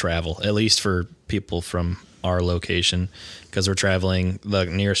 it's the travel, at least for people from our location, because we're traveling the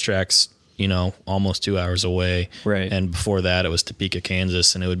nearest tracks, almost 2 hours away. Right. And before that, it was Topeka,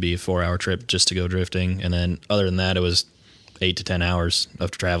 Kansas, and it would be a 4-hour trip just to go drifting. And then other than that, it was 8 to 10 hours of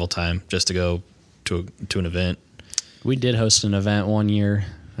travel time just to go to an event. We did host an event one year.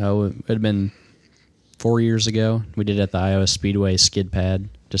 It had been 4 years ago. We did it at the Iowa Speedway skid pad,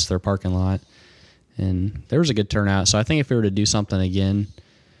 just their parking lot. And there was a good turnout. So I think if we were to do something again,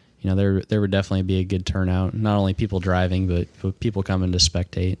 there would definitely be a good turnout. Not only people driving, but people coming to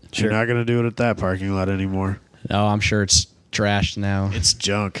spectate. You're not going to do it at that parking lot anymore. Oh, I'm sure it's trashed now. It's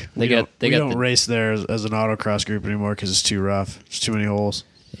junk. They we got don't the- race there as an autocross group anymore because it's too rough. There's too many holes.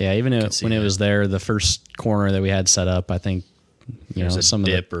 Yeah, even see when it that. was there, the first corner that we had set up, I think, There's a some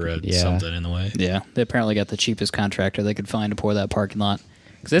dip of the, or something in the way. yeah, they apparently got the cheapest contractor they could find to pour that parking lot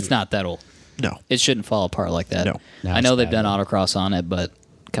because it's not that old. No, It shouldn't fall apart like that. No. No, I know it's they've bad, done autocross on it, but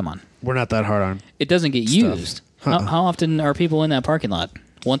come on, we're not that hard on. it doesn't get Stuff. used. How often are people in that parking lot?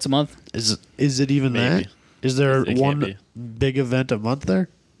 Once a month, Is it even Maybe. that? Is there It can't one be. big event a month there?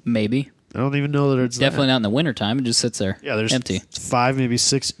 maybe. I don't even know that it's Definitely that. not in the wintertime. It just sits there. Yeah, there's empty. 5, maybe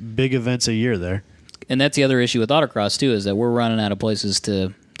 6 big events a year there. And that's the other issue with autocross too, is that we're running out of places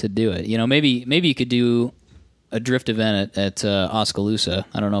to do it. Maybe you could do a drift event at Oskaloosa.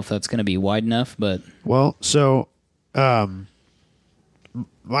 I don't know if that's going to be wide enough, but Well, so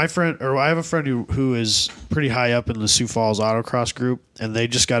my friend, or I have a friend who is pretty high up in the Sioux Falls autocross group, and they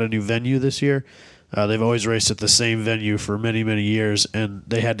just got a new venue this year. They've always raced at the same venue for many, many years, and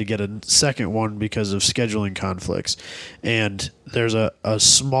they had to get a second one because of scheduling conflicts. And there's a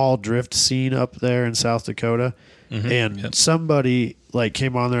small drift scene up there in South Dakota, and somebody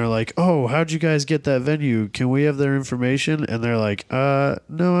came on there like, "Oh, how'd you guys get that venue? Can we have their information?" And they're like, "No,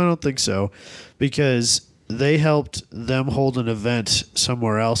 I don't think so," because they helped them hold an event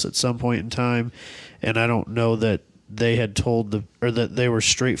somewhere else at some point in time, and I don't know that they had told that they were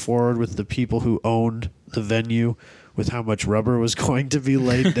straightforward with the people who owned the venue with how much rubber was going to be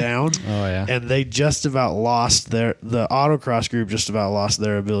laid down. Oh, yeah. And they just about lost the autocross group just about lost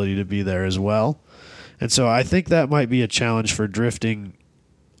their ability to be there as well. And so I think that might be a challenge for drifting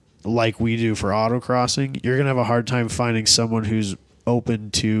like we do for autocrossing. You're going to have a hard time finding someone who's open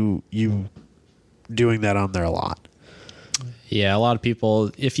to you doing that on their lot. Yeah, a lot of people,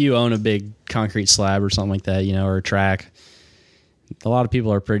 if you own a big concrete slab or something like that, or a track, a lot of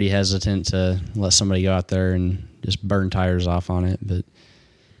people are pretty hesitant to let somebody go out there and just burn tires off on it. But,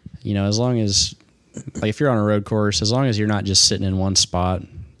 as long as, if you're on a road course, as long as you're not just sitting in one spot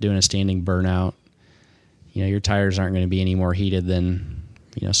doing a standing burnout, your tires aren't going to be any more heated than,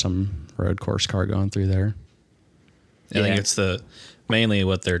 some road course car going through there. I think it's mainly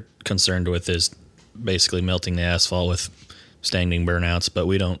what they're concerned with is basically melting the asphalt with standing burnouts, but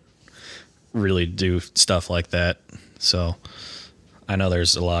we don't really do stuff like that. So I know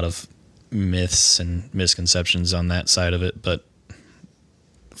there's a lot of myths and misconceptions on that side of it, but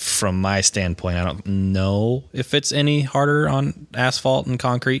from my standpoint, I don't know if it's any harder on asphalt and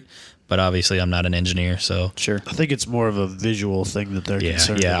concrete, but obviously I'm not an engineer, so sure. I think it's more of a visual thing that they're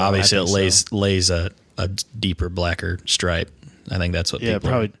concerned about. obviously I it think so. lays a deeper, blacker stripe. I think that's what Yeah, it people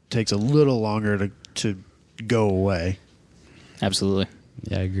probably takes a little longer to go away. Absolutely.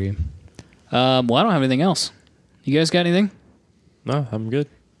 Yeah, I agree. Well, I don't have anything else. You guys got anything? No, I'm good.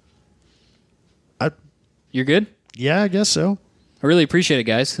 You're good? Yeah, I guess so. I really appreciate it,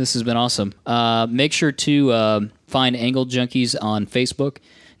 guys. This has been awesome. Make sure to find Angle Junkies on Facebook.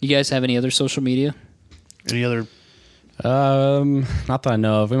 You guys have any other social media? Any other? Not that I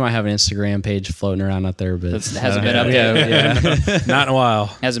know of. We might have an Instagram page floating around out there, but That hasn't been updated. not in a while.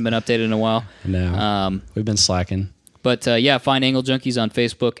 Hasn't been updated in a while. no, we've been slacking. But yeah, find Angle Junkies on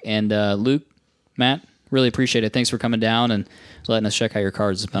Facebook. And Luke, Matt, really appreciate it. Thanks for coming down and letting us check out your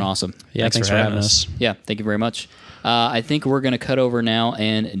cards. It's been awesome. Yeah, thanks for having us. Yeah, thank you very much. I think we're going to cut over now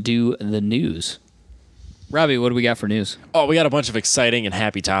and do the news. Robbie, what do we got for news? Oh, we got a bunch of exciting and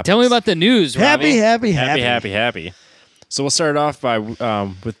happy topics. Tell me about the news, Robbie. Happy. Happy. So we'll start off by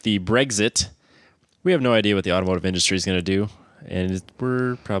with the Brexit. we have no idea what the automotive industry is going to do, and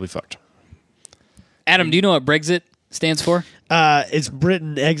we're probably fucked. Adam, do you know what Brexit stands for? It's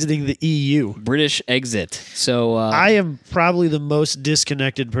Britain exiting the EU. British exit. So I am probably the most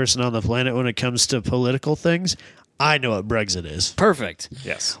disconnected person on the planet when it comes to political things. I know what Brexit is. perfect.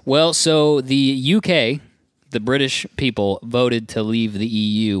 Yes. Well, so the UK, the British people, voted to leave the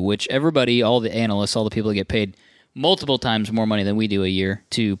EU, which everybody, all the analysts, all the people that get paid multiple times more money than we do a year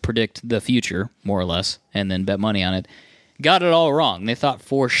to predict the future, more or less, and then bet money on it, got it all wrong. They thought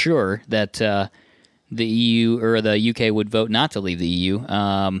for sure that the EU or the UK would vote not to leave the EU,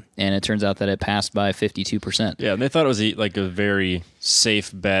 and it turns out that it passed by 52%. Yeah, and they thought it was like a very safe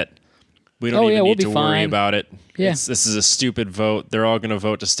bet. We don't Oh, even yeah, we'll need be to worry fine. about it. Yeah. This is a stupid vote. They're all going to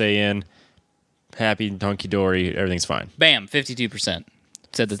vote to stay in. Happy, hunky-dory, everything's fine. Bam, 52%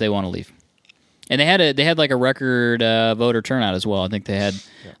 said that they want to leave. And they had like a record voter turnout as well. I think they had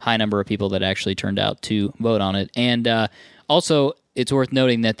high number of people that actually turned out to vote on it. And also, it's worth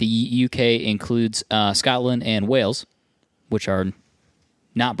noting that the UK includes Scotland and Wales, which are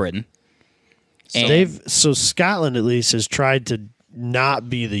not Britain. And- So Scotland at least has tried to not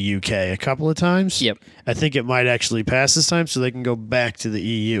be the UK a couple of times. Yep. I think it might actually pass this time so they can go back to the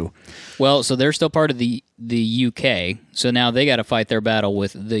EU. Well, so they're still part of the UK. So now they got to fight their battle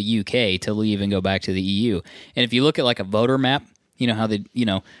with the UK to leave and go back to the EU. And if you look at like a voter map, you know how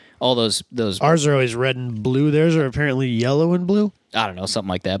all those Ours are always red and blue. Theirs are apparently yellow and blue. I don't know, something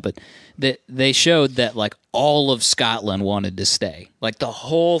like that. But they showed that like all of Scotland wanted to stay. Like the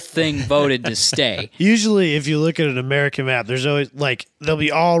whole thing voted to stay. Usually, if you look at an American map, there's always like they'll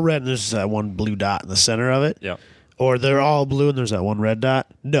be all red and there's that one blue dot in the center of it. Yeah. Or they're all blue and there's that one red dot.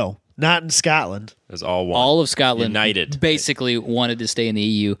 No, not in Scotland. It's all one. All of Scotland United. basically wanted to stay in the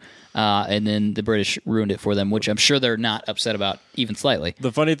EU, and then the British ruined it for them, which I'm sure they're not upset about even slightly.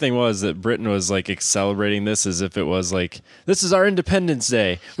 The funny thing was that Britain was like celebrating this as if it was like, this is our Independence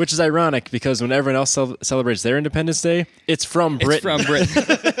Day, which is ironic because when everyone else celebrates their Independence Day, it's from Britain. It's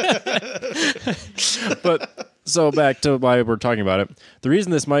from Britain. But so back to why we're talking about it. The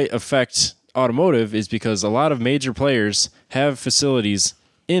reason this might affect automotive is because a lot of major players have facilities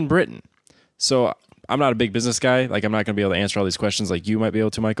in Britain. So I'm not a big business guy. Like, I'm not going to be able to answer all these questions like you might be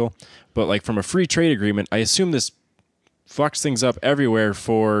able to, Michael. But like from a free trade agreement, I assume this fucks things up everywhere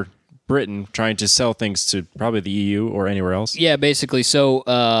for Britain trying to sell things to probably the EU or anywhere else. Yeah, basically. So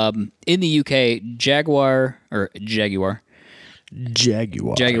in the UK, Jaguar, Jaguar.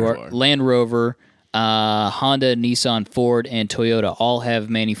 Land Rover, Honda, Nissan, Ford, and Toyota all have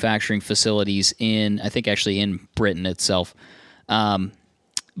manufacturing facilities in Britain itself.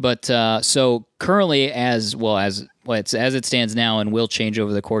 But so currently, as it stands now, and will change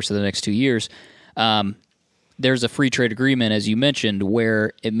over the course of the next 2 years, there's a free trade agreement, as you mentioned,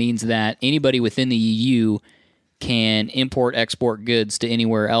 where it means that anybody within the EU can import, export goods to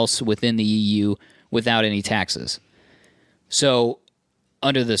anywhere else within the EU without any taxes. So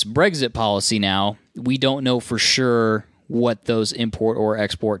under this Brexit policy now, we don't know for sure what those import or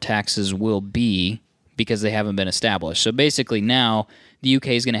export taxes will be because they haven't been established. So basically now the UK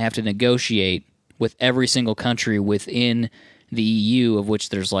is going to have to negotiate with every single country within the EU, of which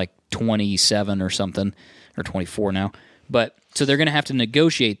there's like 27 or something, or 24 now. But so they're going to have to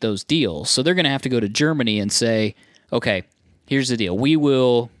negotiate those deals. So they're going to have to go to Germany and say, okay, here's the deal.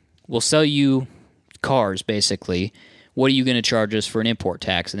 We'll sell you cars, basically. What are you going to charge us for an import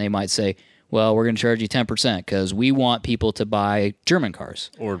tax? And they might say, well, we're going to charge you 10% because we want people to buy German cars.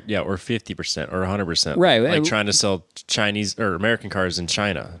 Or 50% or 100%. Right. Like trying to sell Chinese or American cars in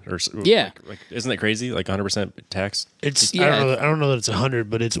China. Or Yeah. Like, isn't that crazy? Like 100% tax? It's Yeah. I don't know that it's 100,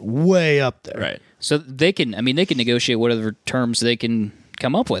 but it's way up there. Right. So they can negotiate whatever terms they can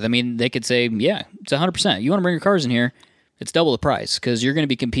come up with. I mean, they could say, yeah, it's 100%. You want to bring your cars in here, it's double the price because you're going to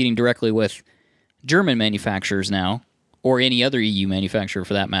be competing directly with German manufacturers now, or any other EU manufacturer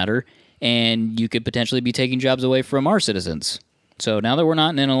for that matter, and you could potentially be taking jobs away from our citizens. So now that we're not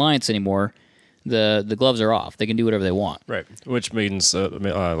in an alliance anymore, the gloves are off. They can do whatever they want. Right. Which means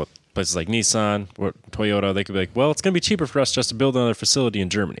places like Nissan or Toyota, they could be like, well, it's going to be cheaper for us just to build another facility in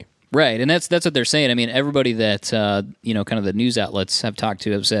Germany. Right, and that's what they're saying. I mean, everybody that kind of the news outlets have talked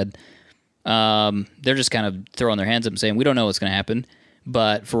to have said they're just kind of throwing their hands up and saying we don't know what's going to happen.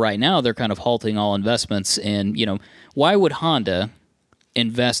 But for right now, they're kind of halting all investments. And why would Honda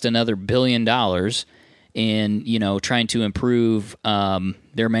invest another $1 billion in trying to improve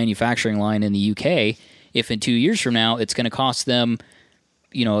their manufacturing line in the UK if in 2 years from now it's going to cost them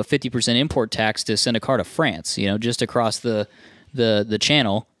a 50% import tax to send a car to France? Just across the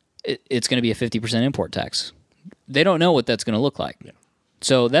channel. It's going to be a 50% import tax. They don't know what that's going to look like. Yeah.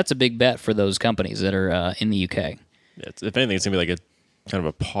 So that's a big bet for those companies that are in the UK. Yeah, if anything, it's going to be like a kind of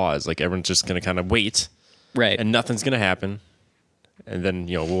a pause. Like everyone's just going to kind of wait. Right. And nothing's going to happen. And then,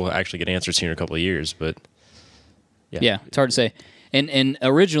 we'll actually get answers here in a couple of years. But yeah, it's hard to say. And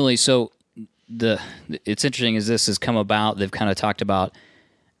originally, so it's interesting as this has come about, they've kind of talked about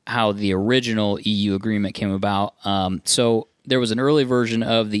how the original EU agreement came about. So there was an early version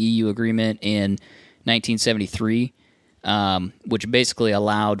of the EU agreement in 1973, which basically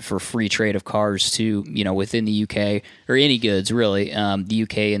allowed for free trade of cars to, within the UK, or any goods, really. The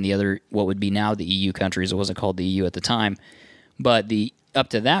UK and the other, what would be now the EU countries, it wasn't called the EU at the time. But up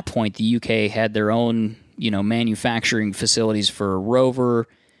to that point, the UK had their own, manufacturing facilities for Rover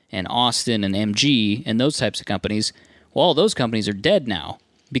and Austin and MG and those types of companies. Well, all those companies are dead now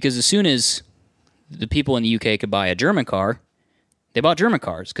because as soon as the people in the UK could buy a German car, they bought German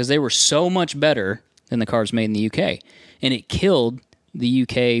cars because they were so much better than the cars made in the UK. And it killed the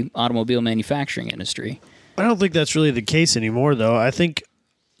UK automobile manufacturing industry. I don't think that's really the case anymore, though. I think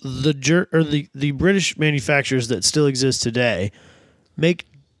the British manufacturers that still exist today make,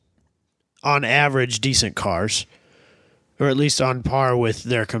 on average, decent cars, or at least on par with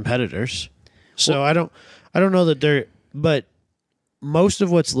their competitors. So I don't know that they're, but most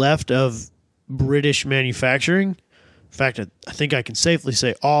of what's left of British manufacturing, in fact, I think I can safely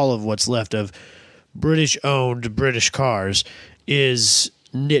say all of what's left of British-owned British cars is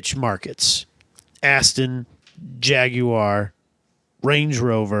niche markets. Aston, Jaguar, Range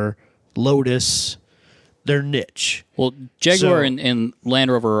Rover, Lotus, they're niche. Well, Jaguar and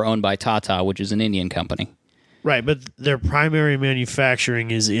Land Rover are owned by Tata, which is an Indian company. Right, but their primary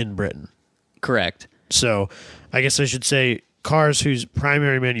manufacturing is in Britain. Correct. So I guess I should say cars whose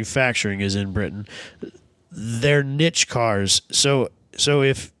primary manufacturing is in Britain, they're niche cars. So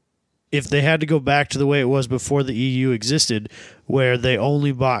if they had to go back to the way it was before the EU existed, where they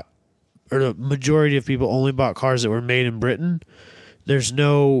only bought, or the majority of people only bought cars that were made in Britain, there's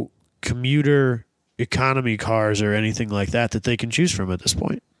no commuter economy cars or anything like that they can choose from at this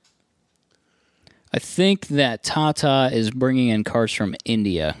point. I think that Tata is bringing in cars from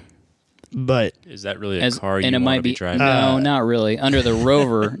India. But is that really a car you want to be driving? No, not really. Under the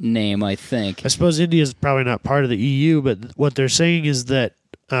Rover name, I think. I suppose India is probably not part of the EU, but what they're saying is that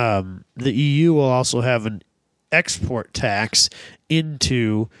the EU will also have an export tax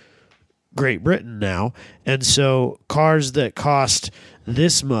into Great Britain now. And so cars that cost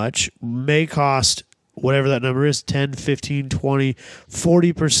this much may cost whatever that number is, 10, 15, 20,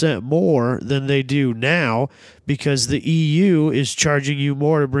 40% more than they do now because the EU is charging you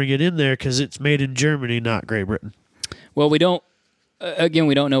more to bring it in there because it's made in Germany, not Great Britain. Well, we don't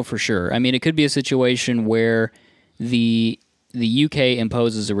know for sure. I mean, it could be a situation where the UK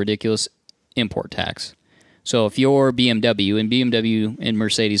imposes a ridiculous import tax. So if you're BMW, and BMW and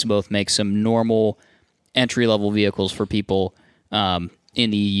Mercedes both make some normal entry-level vehicles for people in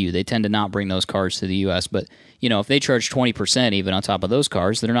the EU, they tend to not bring those cars to the US. But, if they charge 20% even on top of those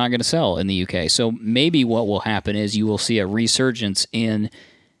cars, they're not going to sell in the UK. So maybe what will happen is you will see a resurgence in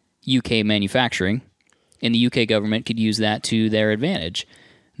UK manufacturing, and the UK government could use that to their advantage.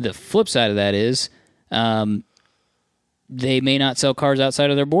 The flip side of that is they may not sell cars outside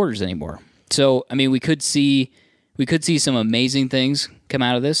of their borders anymore. So, I mean, we could see some amazing things come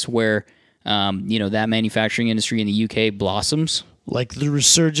out of this where, that manufacturing industry in the UK blossoms. Like the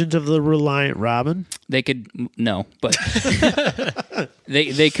resurgence of the Reliant Robin? They could, no, but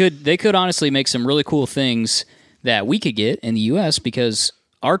they could honestly make some really cool things that we could get in the US because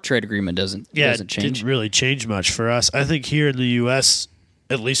our trade agreement doesn't change. It didn't really change much for us. I think here in the US,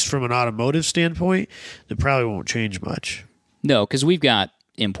 at least from an automotive standpoint, it probably won't change much. No, because we've got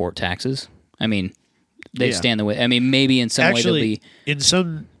import taxes. I mean, they stand the way. I mean, maybe in some way they'll be.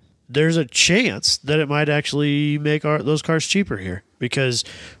 There's a chance that it might actually make those cars cheaper here because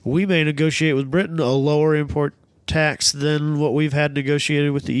we may negotiate with Britain a lower import tax than what we've had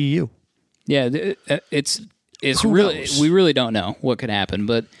negotiated with the EU. Yeah, it's really we really don't know what could happen,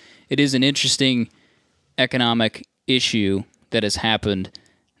 but it is an interesting economic issue that has happened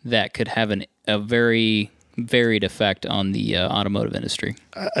that could have a very varied effect on the automotive industry.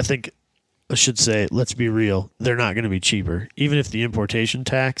 I think I should say, let's be real, they're not going to be cheaper. Even if the importation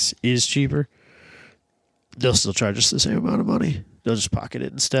tax is cheaper, they'll still charge us the same amount of money. They'll just pocket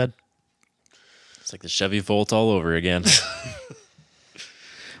it instead. It's like the Chevy Volt all over again.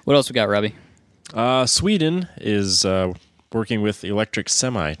 What else we got, Robbie? Sweden is working with electric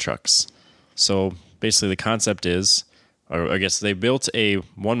semi-trucks. So basically the concept is, or I guess they built a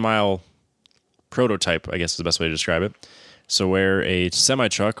 1 mile prototype, I guess is the best way to describe it. So where a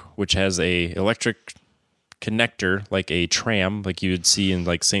semi-truck, which has a electric connector, like a tram, like you'd see in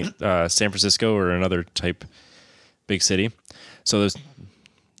like San Francisco or another type big city. So there's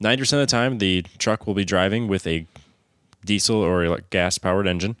 90% of the time the truck will be driving with a diesel or gas powered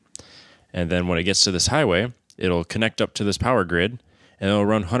engine, and then when it gets to this highway, it'll connect up to this power grid, and it'll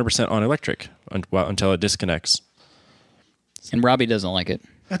run 100% on electric until it disconnects. And Robbie doesn't like it.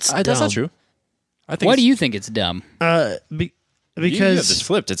 That's That's not true. I think Why do you think it's dumb? you have this because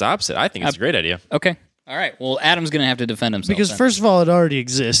flipped. It's opposite. I think it's a great idea. Okay. All right. Well, Adam's going to have to defend himself. because then. first of all, it already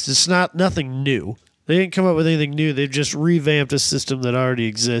exists. It's nothing new. They didn't come up with anything new. They've just revamped a system that already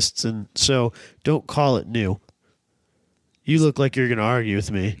exists, and so don't call it new. You look like you're going to argue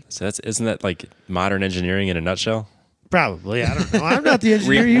with me. So isn't that like modern engineering in a nutshell? Probably. I don't know. I'm not the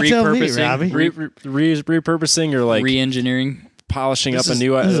engineer. You tell me, repurposing. Robbie. Repurposing or like re-engineering. polishing This up is- a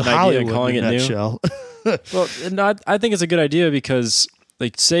new this is an idea Hollywood and calling in it a new. nutshell. Well, I think it's a good idea because,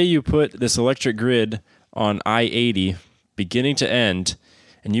 like, say you put this electric grid on I-80 beginning to end,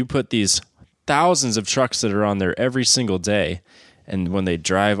 and you put these thousands of trucks that are on there every single day, and when they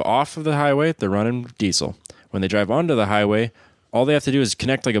drive off of the highway, they're running diesel. When they drive onto the highway, all they have to do is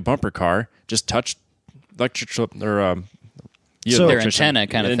connect like a bumper car, just touch electric or So- Their antenna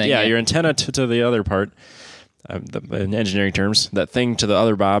kind of thing. Yeah, your antenna to the other part. In engineering terms, that thing to the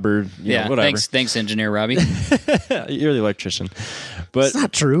other bob or Yeah. whatever. Thanks, Engineer Robbie. You're the electrician, but It's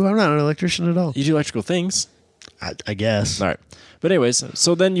not true. I'm not an electrician at all. you do electrical things. I guess. All right, but anyways,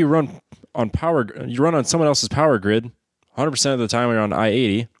 so then you run on someone else's power grid 100% of the time. You're on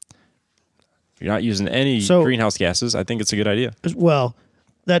I-80. You're not using any So- greenhouse gases. I think it's a good idea. Well,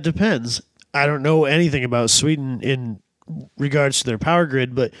 that depends. I don't know anything about Sweden in regards to their power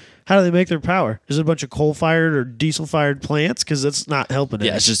grid, but how do they make their power? Is it a bunch of coal-fired or diesel-fired plants? Because that's not helping.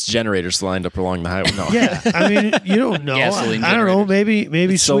 Yeah, it's just generators lined up along the highway. No. Yeah, I mean, you don't know. Gasoline I don't know. Maybe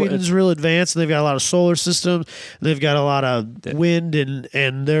It's so- Sweden's real advanced, and they've got a lot of solar systems. They've got a lot of wind,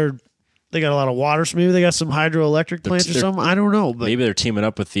 and they got a lot of water. So maybe they got some hydroelectric plants or they're- something. I don't know, but Maybe they're teaming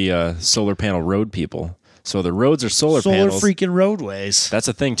up with the solar panel road people. So the roads are solar panels. freaking roadways. That's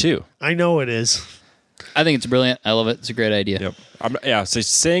a thing too. I know it is. I think it's brilliant. I love it. It's a great idea. Yep. So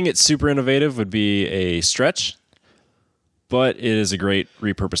saying it's super innovative would be a stretch, but it is a great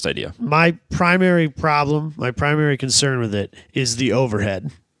repurposed idea. My primary concern with it is the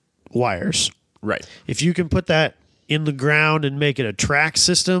overhead wires. Right. If you can put that in the ground and make it a track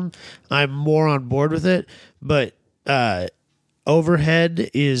system, I'm more on board with it. But overhead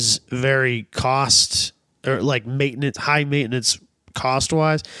is very high maintenance cost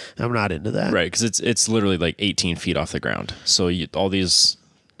wise. I'm not into that. Right, because it's literally like 18 feet off the ground. So all these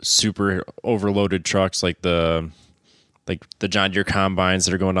super overloaded trucks, like the John Deere combines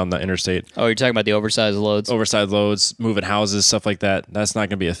that are going down the interstate, Oh, you're talking about the oversized loads? oversized loads, moving houses, stuff like that. That's not going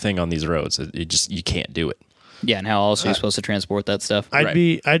to be a thing on these roads. You can't do it. Yeah, and how else are you supposed to transport that stuff? I'd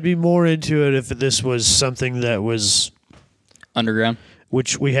be more into it if this was something that was, Underground?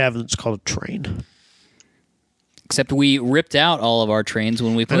 which we have. It's called a train. Except we ripped out all of our trains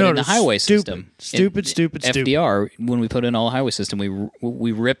when we put know, in the it's highway stupid. system. Stupid. FDR, when we put in all the highway system,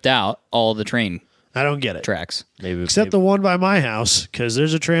 we ripped out all the train I don't get it. tracks. Maybe Except the one by my house, because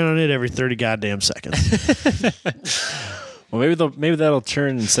there's a train on it every 30 goddamn seconds. maybe that'll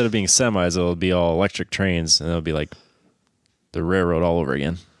turn, instead of being semis, it'll be all electric trains, and it'll be like the railroad all over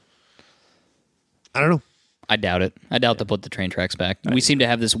again. I don't know. I doubt it. I doubt they'll put the train tracks back. We seem to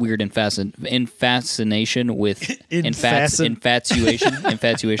have this weird infascination with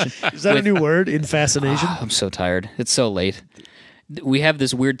infatuation. Is that a new word? Infascination? I'm so tired. It's so late. We have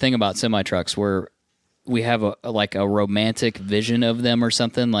this weird thing about semi trucks where we have a romantic vision of them or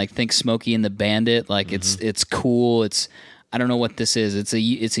something. Like think Smokey and the Bandit. Like it's cool. I don't know what this is. It's a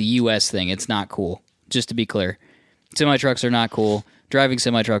U.S. thing. It's not cool. Just to be clear, semi trucks are not cool. Driving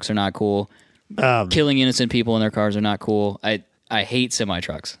semi trucks are not cool. Killing innocent people in their cars are not cool. I hate semi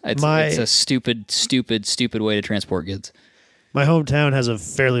trucks. It's a stupid way to transport goods. My hometown has a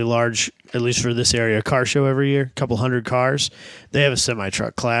fairly large, at least for this area, car show every year, a couple hundred cars. They have a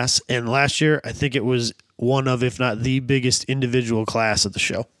semi-truck class. And last year, I think it was one of, if not the biggest individual class at the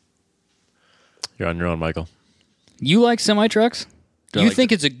show. You're on your own, Michael. You like semi trucks? You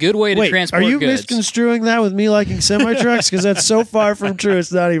think it's a good way to Wait, transport are you goods? misconstruing that with me liking semi-trucks? Because that's so far from true,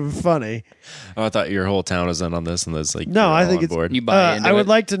 it's not even funny. Oh, I thought your whole town was in on this, and that's like No, you're I all think on it's... board. You buy into I would it?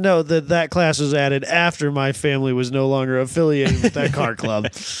 like to know that class was added after my family was no longer affiliated with that car club.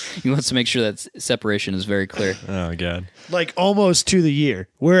 He wants to make sure that separation is very clear. Oh god. Like almost to the year.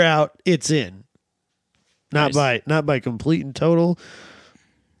 We're out, it's in. Not Nice. by complete and total,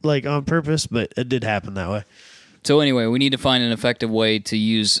 like on purpose, but it did happen that way. So anyway, we need to find an effective way to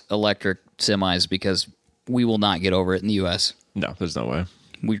use electric semis because we will not get over it in the U.S. No, there's no way.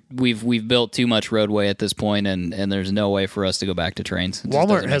 We've built too much roadway at this point, and there's no way for us to go back to trains. It just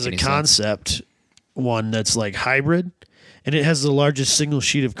Walmart doesn't has a make any sense. concept one that's like hybrid, and it has the largest single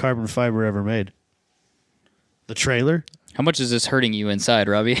sheet of carbon fiber ever made. The trailer. How much is this hurting you inside,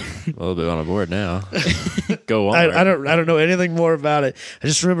 Robbie? A little bit on a board now. Go on. I don't know anything more about it. I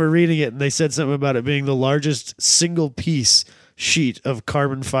just remember reading it, and they said something about it being the largest single piece sheet of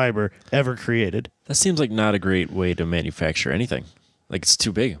carbon fiber ever created. That seems like not a great way to manufacture anything. Like, it's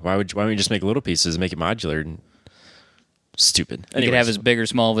too big. Why don't you just make little pieces and make it modular? And stupid. You could have as big or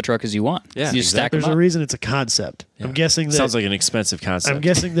small of a truck as you want. Yeah, you just stack There's them a up. reason it's a concept. Yeah. I'm guessing that Sounds like an expensive concept. I'm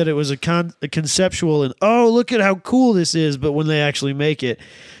guessing that it was a conceptual and look at how cool this is, but when they actually make it,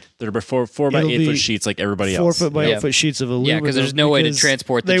 They're 4 by It'll 8 be foot sheets like everybody 4 else. foot by Yeah. 8 foot sheets of aluminum. Yeah, 'cause there's no way to because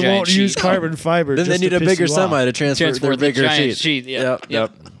transport the They giant won't use sheet. carbon fiber. Then they just need to a piss bigger you off. semi to transport their the bigger giant sheet. sheet.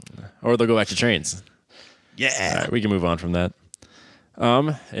 Yep. Or they'll go back to trains. Yeah. All right, we can move on from that.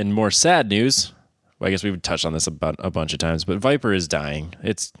 And more sad news. Well, I guess we've touched on this about a bunch of times, but Viper is dying.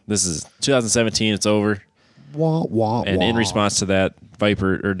 This is 2017. It's over. Wah, wah, And in wah. response to that,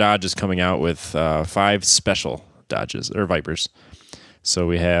 Dodge is coming out with 5 special Dodges or Vipers. So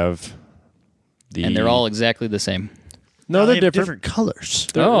we have And they're all exactly the same. no, They they're have different. colors.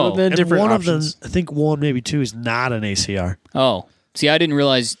 They're, Oh. they're And different one options. of them, I think one, maybe two, is not an ACR. Oh, see, I didn't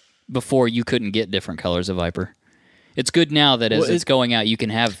realize before you couldn't get different colors of Viper. It's good now that as Well, it's going out, you can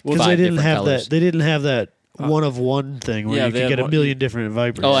have Because 5 they didn't different have colors. that. They didn't have that one of one thing where yeah, you they could had get a one- million different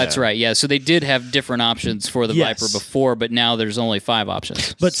Vipers. Oh, that's right. Yeah, so they did have different options for the Yes. Viper before, but now there's only 5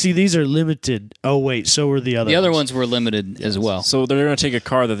 options. But see, these are limited. Oh wait, so were the other. The other ones were limited as well. So they're going to take a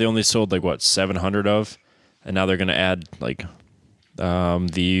car that they only sold 700 of, and now they're going to add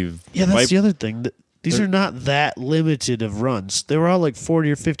the Yeah, that's Viper- the other thing. These are not that limited of runs. They were all like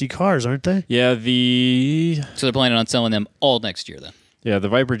 40 or 50 cars, aren't they? Yeah, the So they're planning on selling them all next year then.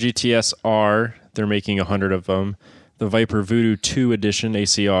 Viper GTS R. They're making 100 of them. The Viper Voodoo 2 Edition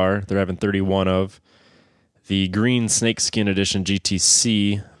ACR. They're having 31 of. The Green Snakeskin Edition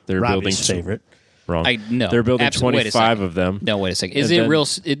GTC. They're building Robbie's favorite. Wrong. No. They're building Absolutely. Wait a 25 second. of them. No, wait a second. Is And it then-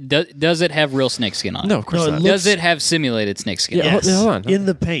 real? Does it have real snakeskin on it? No, of course No, it not. looks- Does it have simulated snakeskin? Yeah, Yes, hold on. in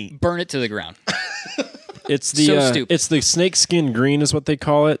the paint. Burn it to the ground. It's the So stupid. it's the snakeskin green is what they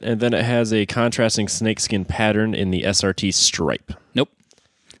call it, and then it has a contrasting snakeskin pattern in the SRT stripe. Nope.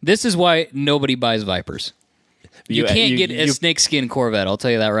 This is why nobody buys Vipers. You can't get a snakeskin Corvette. I'll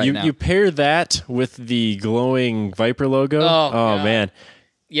tell you that right now. You pair that with the glowing Viper logo. Oh, God. Man,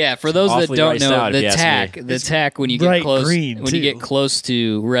 Yeah, for those that awfully don't riced know, out, if the you ask me. tack when you get bright close green, when you too. get close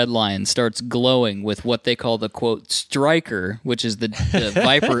to red line starts glowing with what they call the quote striker, which is the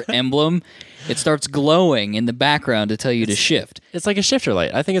Viper emblem. It starts glowing in the background to tell you to shift. it's like a shifter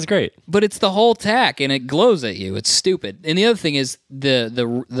light. I think it's great. But it's the whole tack and it glows at you. It's stupid. And the other thing is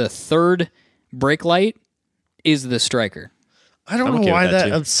the third brake light is the striker. I don't I'm know okay why with that, that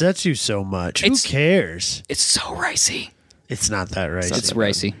too. upsets you so much. It's- Who cares? It's so ricey. It's not that right. It's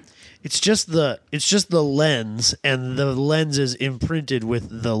ricey. It's just the lens, and the lens is imprinted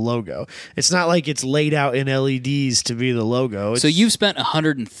with the logo. It's not like it's laid out in LEDs to be the logo. So you've spent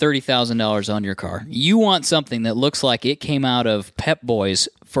 $130,000 on your car. You want something that looks like it came out of Pep Boys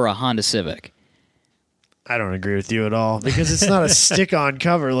for a Honda Civic. I don't agree with you at all because it's not a stick-on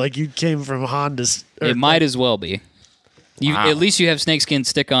cover like you came from Honda's. It might as well be. Wow. At least you have snakeskin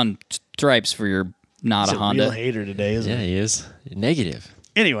stick-on stripes for your not He's a a real Honda. hater today, isn't Yeah, it? he is negative.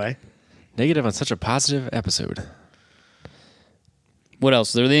 Anyway, Negative on such a positive episode. What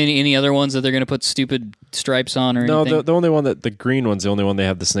else? Are there any other ones that they're going to put stupid stripes on or No, anything? the only one the green one's the only one they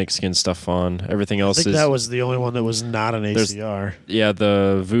have the snakeskin stuff on. Everything I else think is that was the only one that was not an ACR. yeah.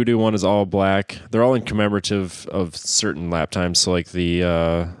 The Voodoo one is all black. They're all in commemorative of certain lap times. So like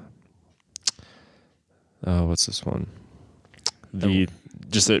the what's this one? The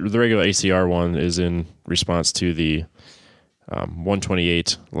regular ACR one is in response to the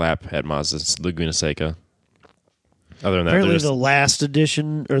 128 lap at Mazda's Laguna Seca. Other than that, Apparently, there's the last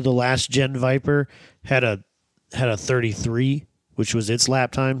edition or the last gen Viper had a 33, which was its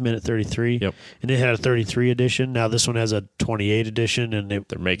lap time, minute 33. Yep. And it had a 33 edition. Now this one has a 28 edition, and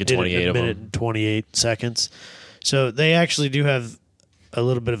they're making did it 28 in a of minute them. and 28 seconds. So they actually do have a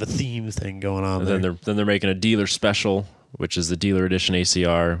little bit of a theme thing going on And there. then they're making a dealer special, which is the dealer edition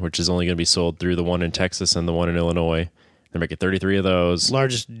ACR, which is only going to be sold through the one in Texas and the one in Illinois. They're making 33 of those.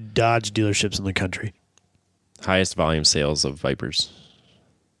 Largest Dodge dealerships in the country. Highest volume sales of Vipers.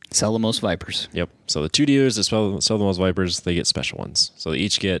 Sell the most Vipers. Yep. So the two dealers that sell the most Vipers, they get special ones. So they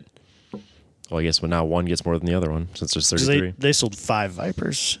each get Well, I guess now one gets more than the other one since there's 'Cause 33. They sold 5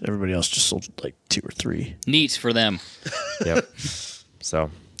 Vipers. Everybody else just sold like 2 or 3. Neat for them. Yep.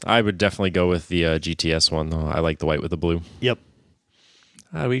 So I would definitely go with the GTS one, though. I like the white with the blue. Yep.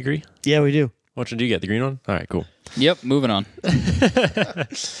 We agree. Yeah, we do. Which one do you get? The green one? All right, cool. Yep, moving on.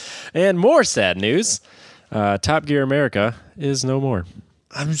 And more sad news. Top Gear America is no more.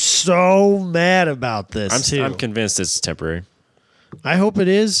 I'm so mad about this, too. I'm convinced it's temporary. I hope it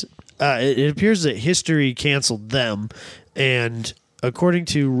is. It appears that history canceled them, and according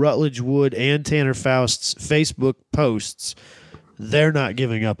to Rutledge Wood and Tanner Faust's Facebook posts, they're not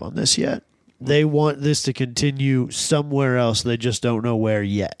giving up on this yet. They want this to continue somewhere else. They just don't know where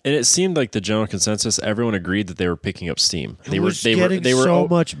yet. And it seemed like the general consensus, everyone agreed that they were picking up steam. They were so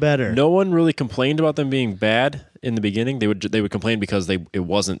much better. No one really complained about them being bad in the beginning. They would complain because it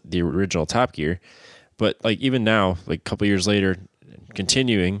wasn't the original Top Gear. But like even now, like a couple years later,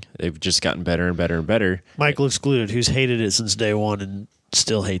 continuing, they've just gotten better and better and better. Michael excluded, who's hated it since day one and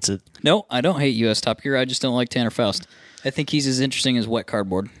still hates it. No, I don't hate U.S. Top Gear. I just don't like Tanner Faust. I think he's as interesting as wet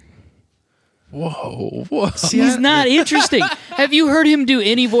cardboard. Whoa. He's not interesting. Have you heard him do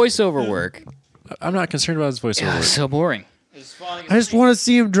any voiceover work? I'm not concerned about his voiceover. God, so boring. I just want to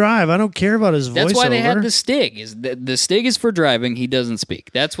see him drive. I don't care about his voiceover. That's why they had the Stig. The Stig is for driving. He doesn't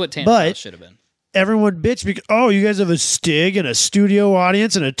speak. That's what Tanner Faust should have been. Everyone bitched because, oh, you guys have a Stig and a studio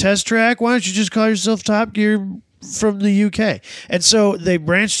audience and a test track. Why don't you just call yourself Top Gear from the UK? And so they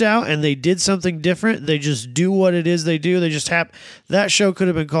branched out and they did something different. They just do what it is they do. They just that show could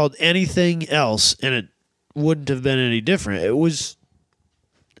have been called anything else and it wouldn't have been any different. It was,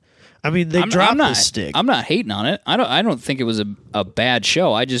 I mean, they dropped the Stig. I'm not hating on it. I don't think it was a bad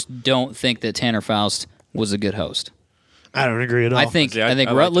show. I just don't think that Tanner Faust was a good host. I don't agree at all. I think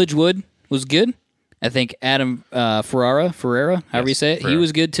Rutledge Wood was good. I think Adam Ferrara, however you say it, he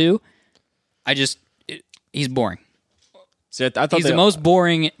was good too. He's boring. See, I thought he's the most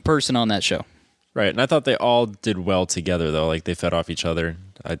boring person on that show. Right, and I thought they all did well together, though. Like, they fed off each other.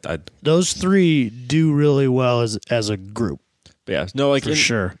 Those three do really well as a group. Yeah, no, like for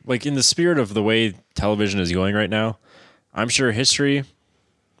sure. Like in the spirit of the way television is going right now, I'm sure history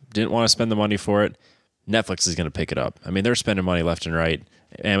didn't want to spend the money for it. Netflix is going to pick it up. I mean, they're spending money left and right.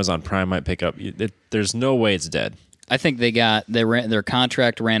 Amazon Prime might pick up. There's no way it's dead. I think their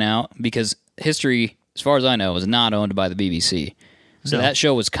contract ran out because history, as far as I know, was not owned by the BBC. So that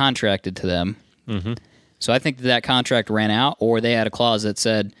show was contracted to them. Mm-hmm. So I think that contract ran out, or they had a clause that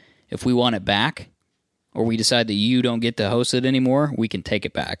said, if we want it back, or we decide that you don't get to host it anymore, we can take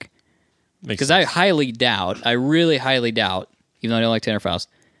it back. Because I really highly doubt, even though I don't like Tanner Faust,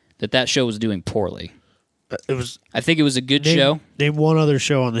 that show was doing poorly. I think it was a good show. Name one other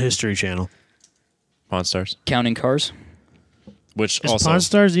show on the History Channel. Pawn Stars. Counting Cars. Which is also Pawn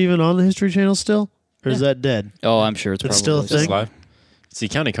Stars even on the History Channel still? Or is that dead? Oh, I'm sure it's probably still a thing. Live. See,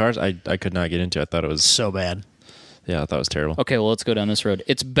 Counting Cars, I could not get into. I thought it was so bad. Yeah, I thought it was terrible. Okay, well, let's go down this road.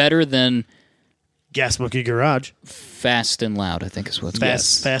 It's better than Gas Monkey Garage. Fast and Loud, I think is what's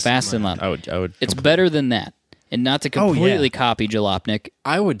Fast and Loud. I would. It's better than that, and not to completely copy Jalopnik.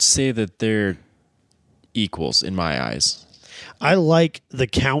 I would say that they're equals in my eyes. I like The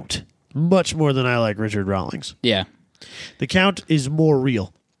Count much more than I like Richard Rawlings. Yeah, The Count is more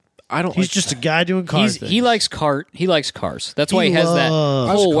real. He's just a guy doing cars. He likes cars. That's why he has that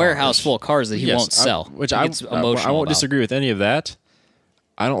whole warehouse full of cars that he won't sell. I won't disagree with any of that.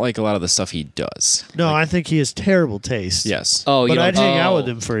 I don't like a lot of the stuff he does. No, I think he has terrible taste. Yes. Oh, but I'd hang out with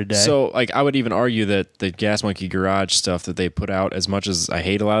him for a day. So, like, I would even argue that the Gas Monkey Garage stuff that they put out, as much as I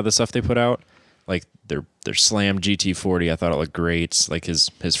hate a lot of the stuff they put out, like their Slam GT40, I thought it looked great. Like his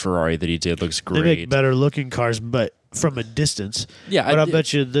Ferrari that he did looks great. They make better looking cars, but from a distance. Yeah, but I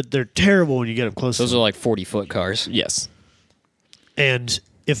bet you that they're terrible when you get up close. Those are like 40-foot cars. Yes. And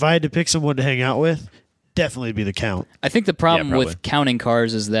if I had to pick someone to hang out with, definitely be the Count. I think the problem with Counting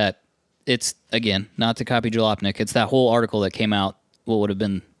Cars is that it's, again, not to copy Jalopnik, it's that whole article that came out, what would have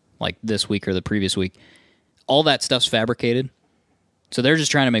been like this week or the previous week. All that stuff's fabricated. So they're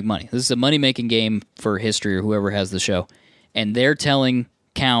just trying to make money. This is a money-making game for history or whoever has the show. And they're telling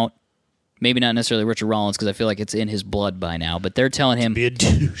Count, maybe not necessarily Richard Rollins, because I feel like it's in his blood by now, but they're telling him, be a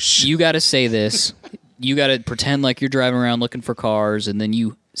douche. You got to say this. You got to pretend like you're driving around looking for cars, and then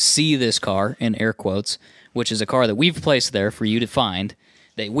you see this car, in air quotes, which is a car that we've placed there for you to find,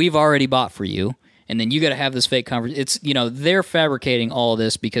 that we've already bought for you, and then you got to have this fake conversation. It's, they're fabricating all of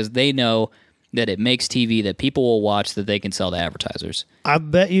this because they know that it makes TV that people will watch that they can sell to advertisers. I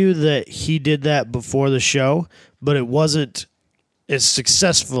bet you that he did that before the show, but it wasn't as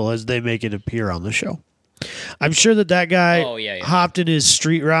successful as they make it appear on the show. I'm sure that guy Oh, yeah. hopped in his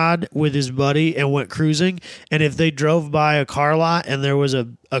street rod with his buddy and went cruising. And if they drove by a car lot and there was a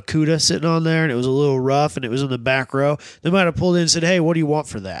Cuda sitting on there and it was a little rough and it was in the back row, they might have pulled in and said, hey, what do you want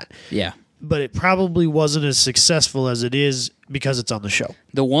for that? Yeah. But it probably wasn't as successful as it is because it's on the show.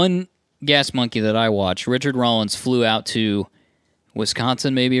 The one Gas Monkey that I watched, Richard Rollins flew out to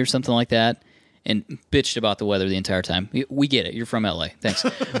Wisconsin maybe or something like that and bitched about the weather the entire time. We get it. You're from LA. Thanks.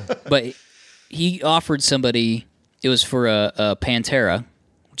 But he offered somebody, it was for a Pantera,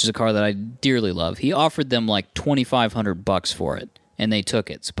 which is a car that I dearly love. He offered them like $2,500 for it, and they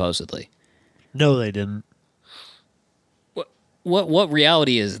took it, supposedly. No, they didn't. What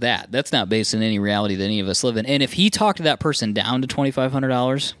reality is that? That's not based in any reality that any of us live in. And if he talked that person down to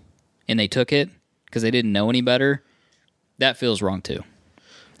 $2,500 and they took it because they didn't know any better, that feels wrong too.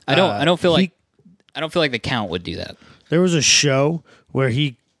 I don't feel like the Count would do that. There was a show where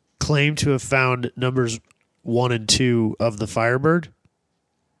he claimed to have found numbers 1 and 2 of the Firebird.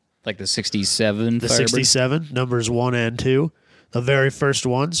 Like the 67 The Firebird? 67, numbers 1 and 2. The very first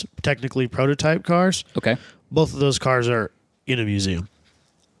ones, technically prototype cars. Okay. Both of those cars are in a museum.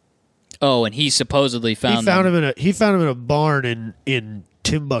 Oh, and he supposedly found He found him in a barn in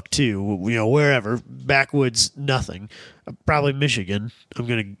Timbuktu, wherever, backwoods, nothing. Probably Michigan. I'm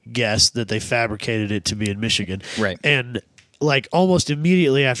going to guess that they fabricated it to be in Michigan. Right. And like almost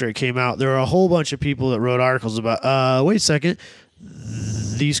immediately after it came out, there were a whole bunch of people that wrote articles about, wait a second,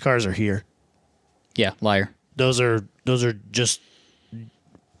 these cars are here. Yeah, liar. Those are just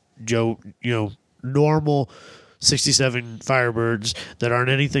normal 67 Firebirds that aren't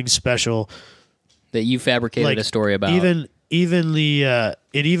anything special. That you fabricated a story about.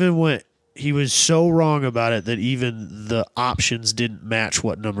 He was so wrong about it that even the options didn't match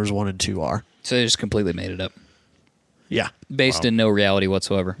what numbers 1 and 2 are. So they just completely made it up. Yeah. Based in no reality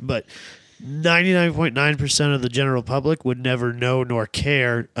whatsoever. But 99.9% of the general public would never know nor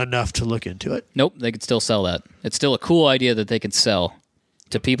care enough to look into it. Nope, they could still sell that. It's still a cool idea that they can sell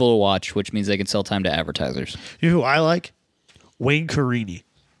to people to watch, which means they can sell time to advertisers. You know who I like? Wayne Carini.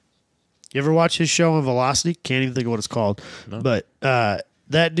 You ever watch his show on Velocity? Can't even think of what it's called. No. But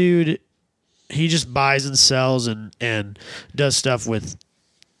that dude, he just buys and sells and does stuff with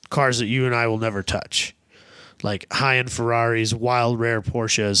cars that you and I will never touch. Like high-end Ferraris, wild, rare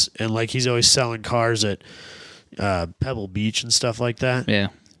Porsches, and like he's always selling cars at Pebble Beach and stuff like that. Yeah.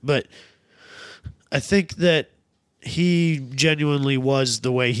 But I think that he genuinely was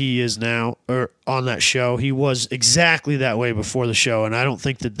the way he is now, or on that show. He was exactly that way before the show, and I don't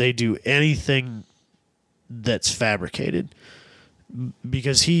think that they do anything that's fabricated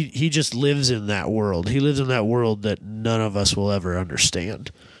because he just lives in that world. He lives in that world that none of us will ever understand.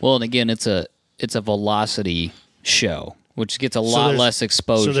 Well, and again, it's a velocity show, which gets a lot less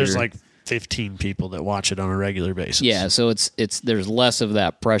exposure. So there's like 15 people that watch it on a regular basis. Yeah, so it's there's less of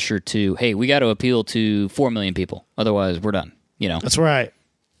that pressure to, hey, we got to appeal to 4 million people, otherwise we're done.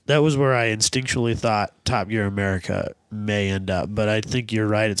 That was where I instinctually thought Top Gear America may end up, but I think you're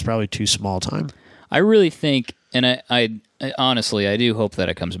right. It's probably too small time. I really think, and I honestly, I do hope that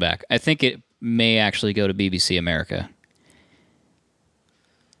it comes back. I think it may actually go to BBC America.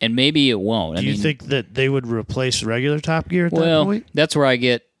 And maybe it won't. Do you think that they would replace regular Top Gear at that point? Well, that's where I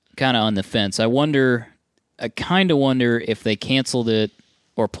get kind of on the fence. I kind of wonder if they canceled it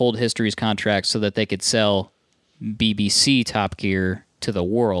or pulled History's contract so that they could sell BBC Top Gear to the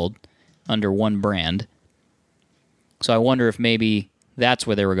world under one brand. So I wonder if maybe that's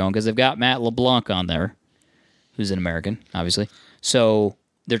where they were going, because they've got Matt LeBlanc on there, who's an American, obviously. So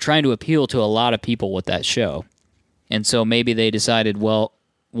they're trying to appeal to a lot of people with that show. And so maybe they decided, well,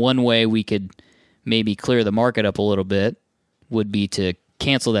 one way we could maybe clear the market up a little bit would be to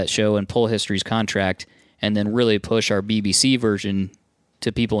cancel that show and pull History's contract and then really push our BBC version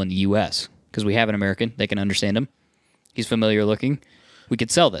to people in the U.S. because we have an American. They can understand him. He's familiar looking. We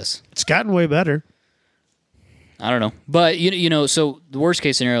could sell this. It's gotten way better. I don't know. But, so the worst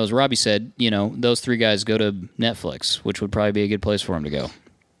case scenario, as Robbie said, those 3 guys go to Netflix, which would probably be a good place for them to go.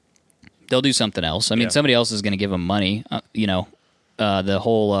 They'll do something else. I mean, somebody else is going to give them money, the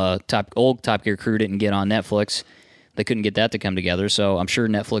whole old Top Gear crew didn't get on Netflix. They couldn't get that to come together, so I'm sure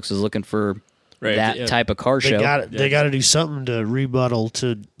Netflix is looking for type of car show. They got to do something to rebuttal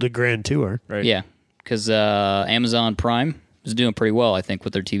to the Grand Tour. Right. Yeah, because Amazon Prime is doing pretty well, I think,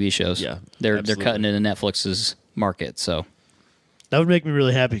 with their TV shows. Yeah, they're cutting into Netflix's market, so that would make me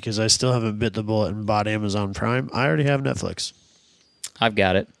really happy because I still haven't bit the bullet and bought Amazon Prime. I already have Netflix. I've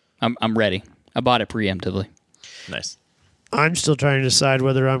got it. I'm ready. I bought it preemptively. Nice. I'm still trying to decide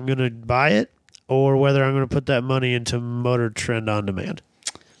whether I'm going to buy it or whether I'm going to put that money into Motor Trend On Demand.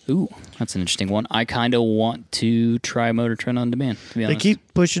 Ooh, that's an interesting one. I kind of want to try Motor Trend on demand, to be They honest.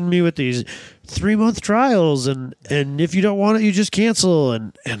 keep pushing me with these 3-month trials, and if you don't want it, you just cancel.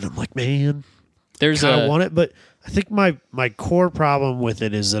 And I'm like, man, There's kind a of want it, but I think my core problem with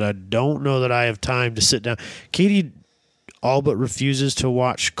it is that I don't know that I have time to sit down. Katie all but refuses to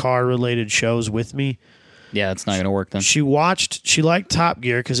watch car-related shows with me. Yeah, it's not going to work then. She liked Top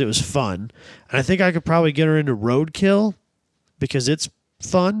Gear because it was fun. And I think I could probably get her into Roadkill because it's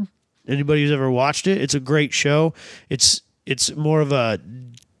fun. Anybody who's ever watched it, it's a great show. It's more of a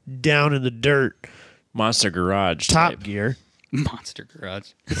down in the dirt Monster Garage. Top type. Gear. Monster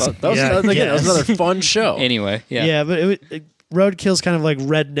Garage. Well, that was Yeah, another, again, that was yes. another fun show. Anyway, yeah. Yeah, but Roadkill's kind of like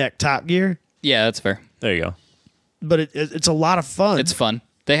redneck Top Gear, Yeah, that's fair. There you go. but it's a lot of fun. It's fun.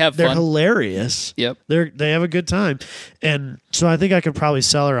 They have They're fun. hilarious. Yep. They have a good time, and so I think I could probably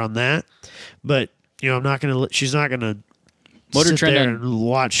sell her on that. But I'm not gonna. She's not gonna Motor sit Trend there on- and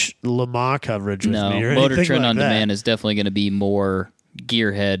watch Le Mans coverage with No, me or Motor anything Trend like on that. Demand is definitely going to be more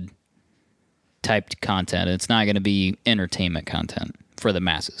gearhead typed content. It's not going to be entertainment content for the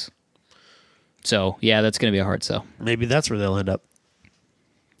masses. So, yeah, that's going to be a hard sell. Maybe that's where they'll end up.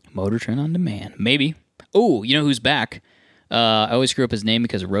 Motor Trend on Demand. Maybe. Oh, you know who's back? I always screw up his name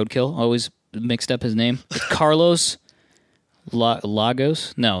because of Roadkill. Always mixed up his name. It's Carlos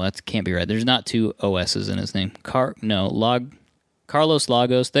Lagos. No, that can't be right. There's not two OS's in his name. Carlos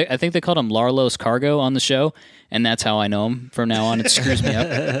Lagos. I think they called him Larlos Cargo on the show, and that's how I know him from now on. It screws me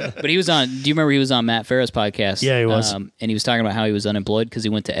up. But he was on. Do you remember he was on Matt Farah's podcast? Yeah, he was. And he was talking about how he was unemployed because he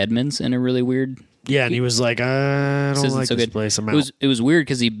went to Edmonds in a really weird. Yeah, and he was like, I This don't isn't like so this good. place. I'm It out. was weird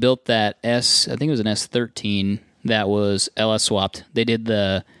because he built that I think it was an S13 that was LS swapped. They did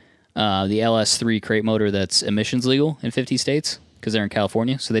the LS3 crate motor that's emissions legal in 50 states because they're in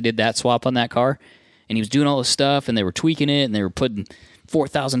California. So they did that swap on that car, and he was doing all this stuff, and they were tweaking it, and they were putting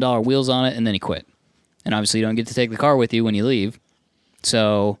 $4,000 wheels on it, and then he quit. And obviously, you don't get to take the car with you when you leave.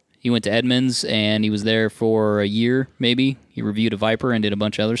 So he went to Edmonds, and he was there for a year, maybe. He reviewed a Viper and did a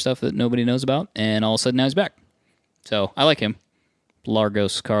bunch of other stuff that nobody knows about, and all of a sudden now he's back. So I like him.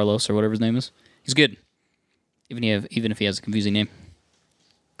 Largos Carlos, or whatever his name is. He's good. Even if he has a confusing name.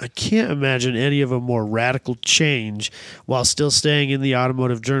 I can't imagine any of a more radical change while still staying in the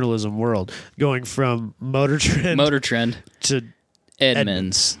automotive journalism world, going from Motor Trend to to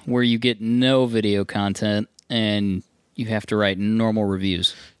Edmonds, where you get no video content and you have to write normal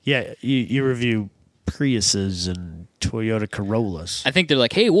reviews. yeah, you review Priuses and Toyota Corollas. I think they're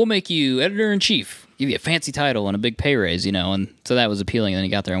like, hey, we'll make you editor-in-chief, give you a fancy title and a big pay raise, and so that was appealing. And then he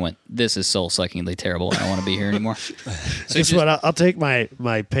got there and went, this is soul-suckingly terrible. I don't want to be here anymore. So Guess what? I'll take my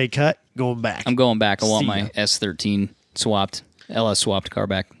pay cut going back. I'm going back. I want See my ya. S13 swapped, LS swapped car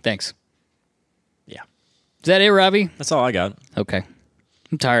back. Thanks. Yeah. Is that it, Robbie? That's all I got. Okay.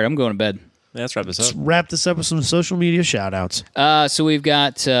 I'm tired. I'm going to bed. Yeah, let's wrap this Let's up. wrap this up with some social media shout-outs. So we've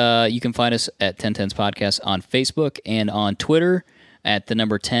got, you can find us at 1010s Podcast on Facebook and on Twitter at the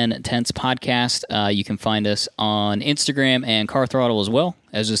number 10 Tenths Podcast. You can find us on Instagram and Car Throttle as well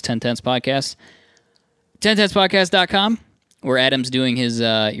as just 10 Tenths Podcast. 10tenspodcast.com, where Adam's doing his,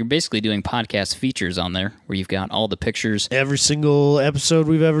 you're basically doing podcast features on there, where you've got all the pictures. Every single episode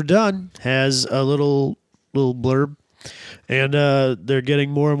we've ever done has a little blurb, and they're getting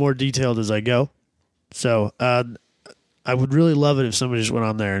more and more detailed as I go. So I would really love it if somebody just went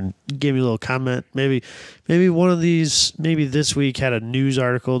on there and gave me a little comment. Maybe one of these, maybe this week had a news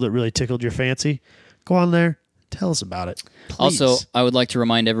article that really tickled your fancy. Go on there, tell us about it. Please. Also, I would like to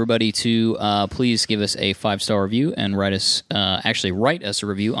remind everybody to please give us a 5-star review and write us a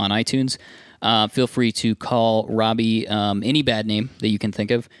review on iTunes. Feel free to call Robbie any bad name that you can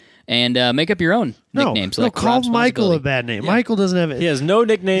think of, and make up your own nicknames. No, like call Rob's Michael a Responsibility. bad name. Michael doesn't have it. He has no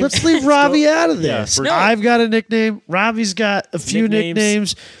nicknames. Let's leave Robbie out of this. No. I've got a nickname. Robbie's got a few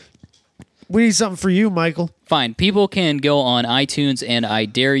nicknames. We need something for you, Michael. Fine. People can go on iTunes, and I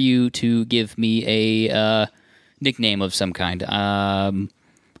dare you to give me a nickname of some kind. I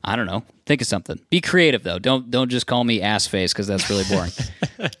don't know. Think of something. Be creative, though. Don't just call me ass face, because that's really boring.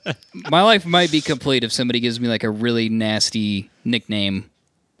 My life might be complete if somebody gives me like a really nasty nickname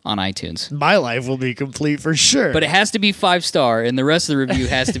on iTunes. My life will be complete for sure. But it has to be 5-star, and the rest of the review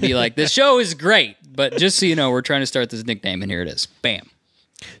has to be like, the show is great, but just so you know, we're trying to start this nickname, and here it is. Bam.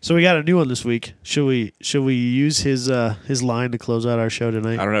 So we got a new one this week. Should we use his line to close out our show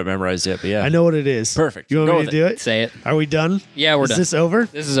tonight? I don't have it memorized yet, but yeah. I know what it is. Perfect. You want Go me with to do it? Say it. Are we done? Yeah, we're is done. Is this over?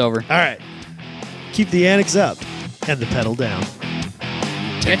 This is over. All right. Keep the annex up and the pedal down.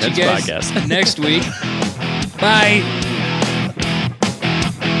 Catch you Tenths guys Podcast. next week. Bye.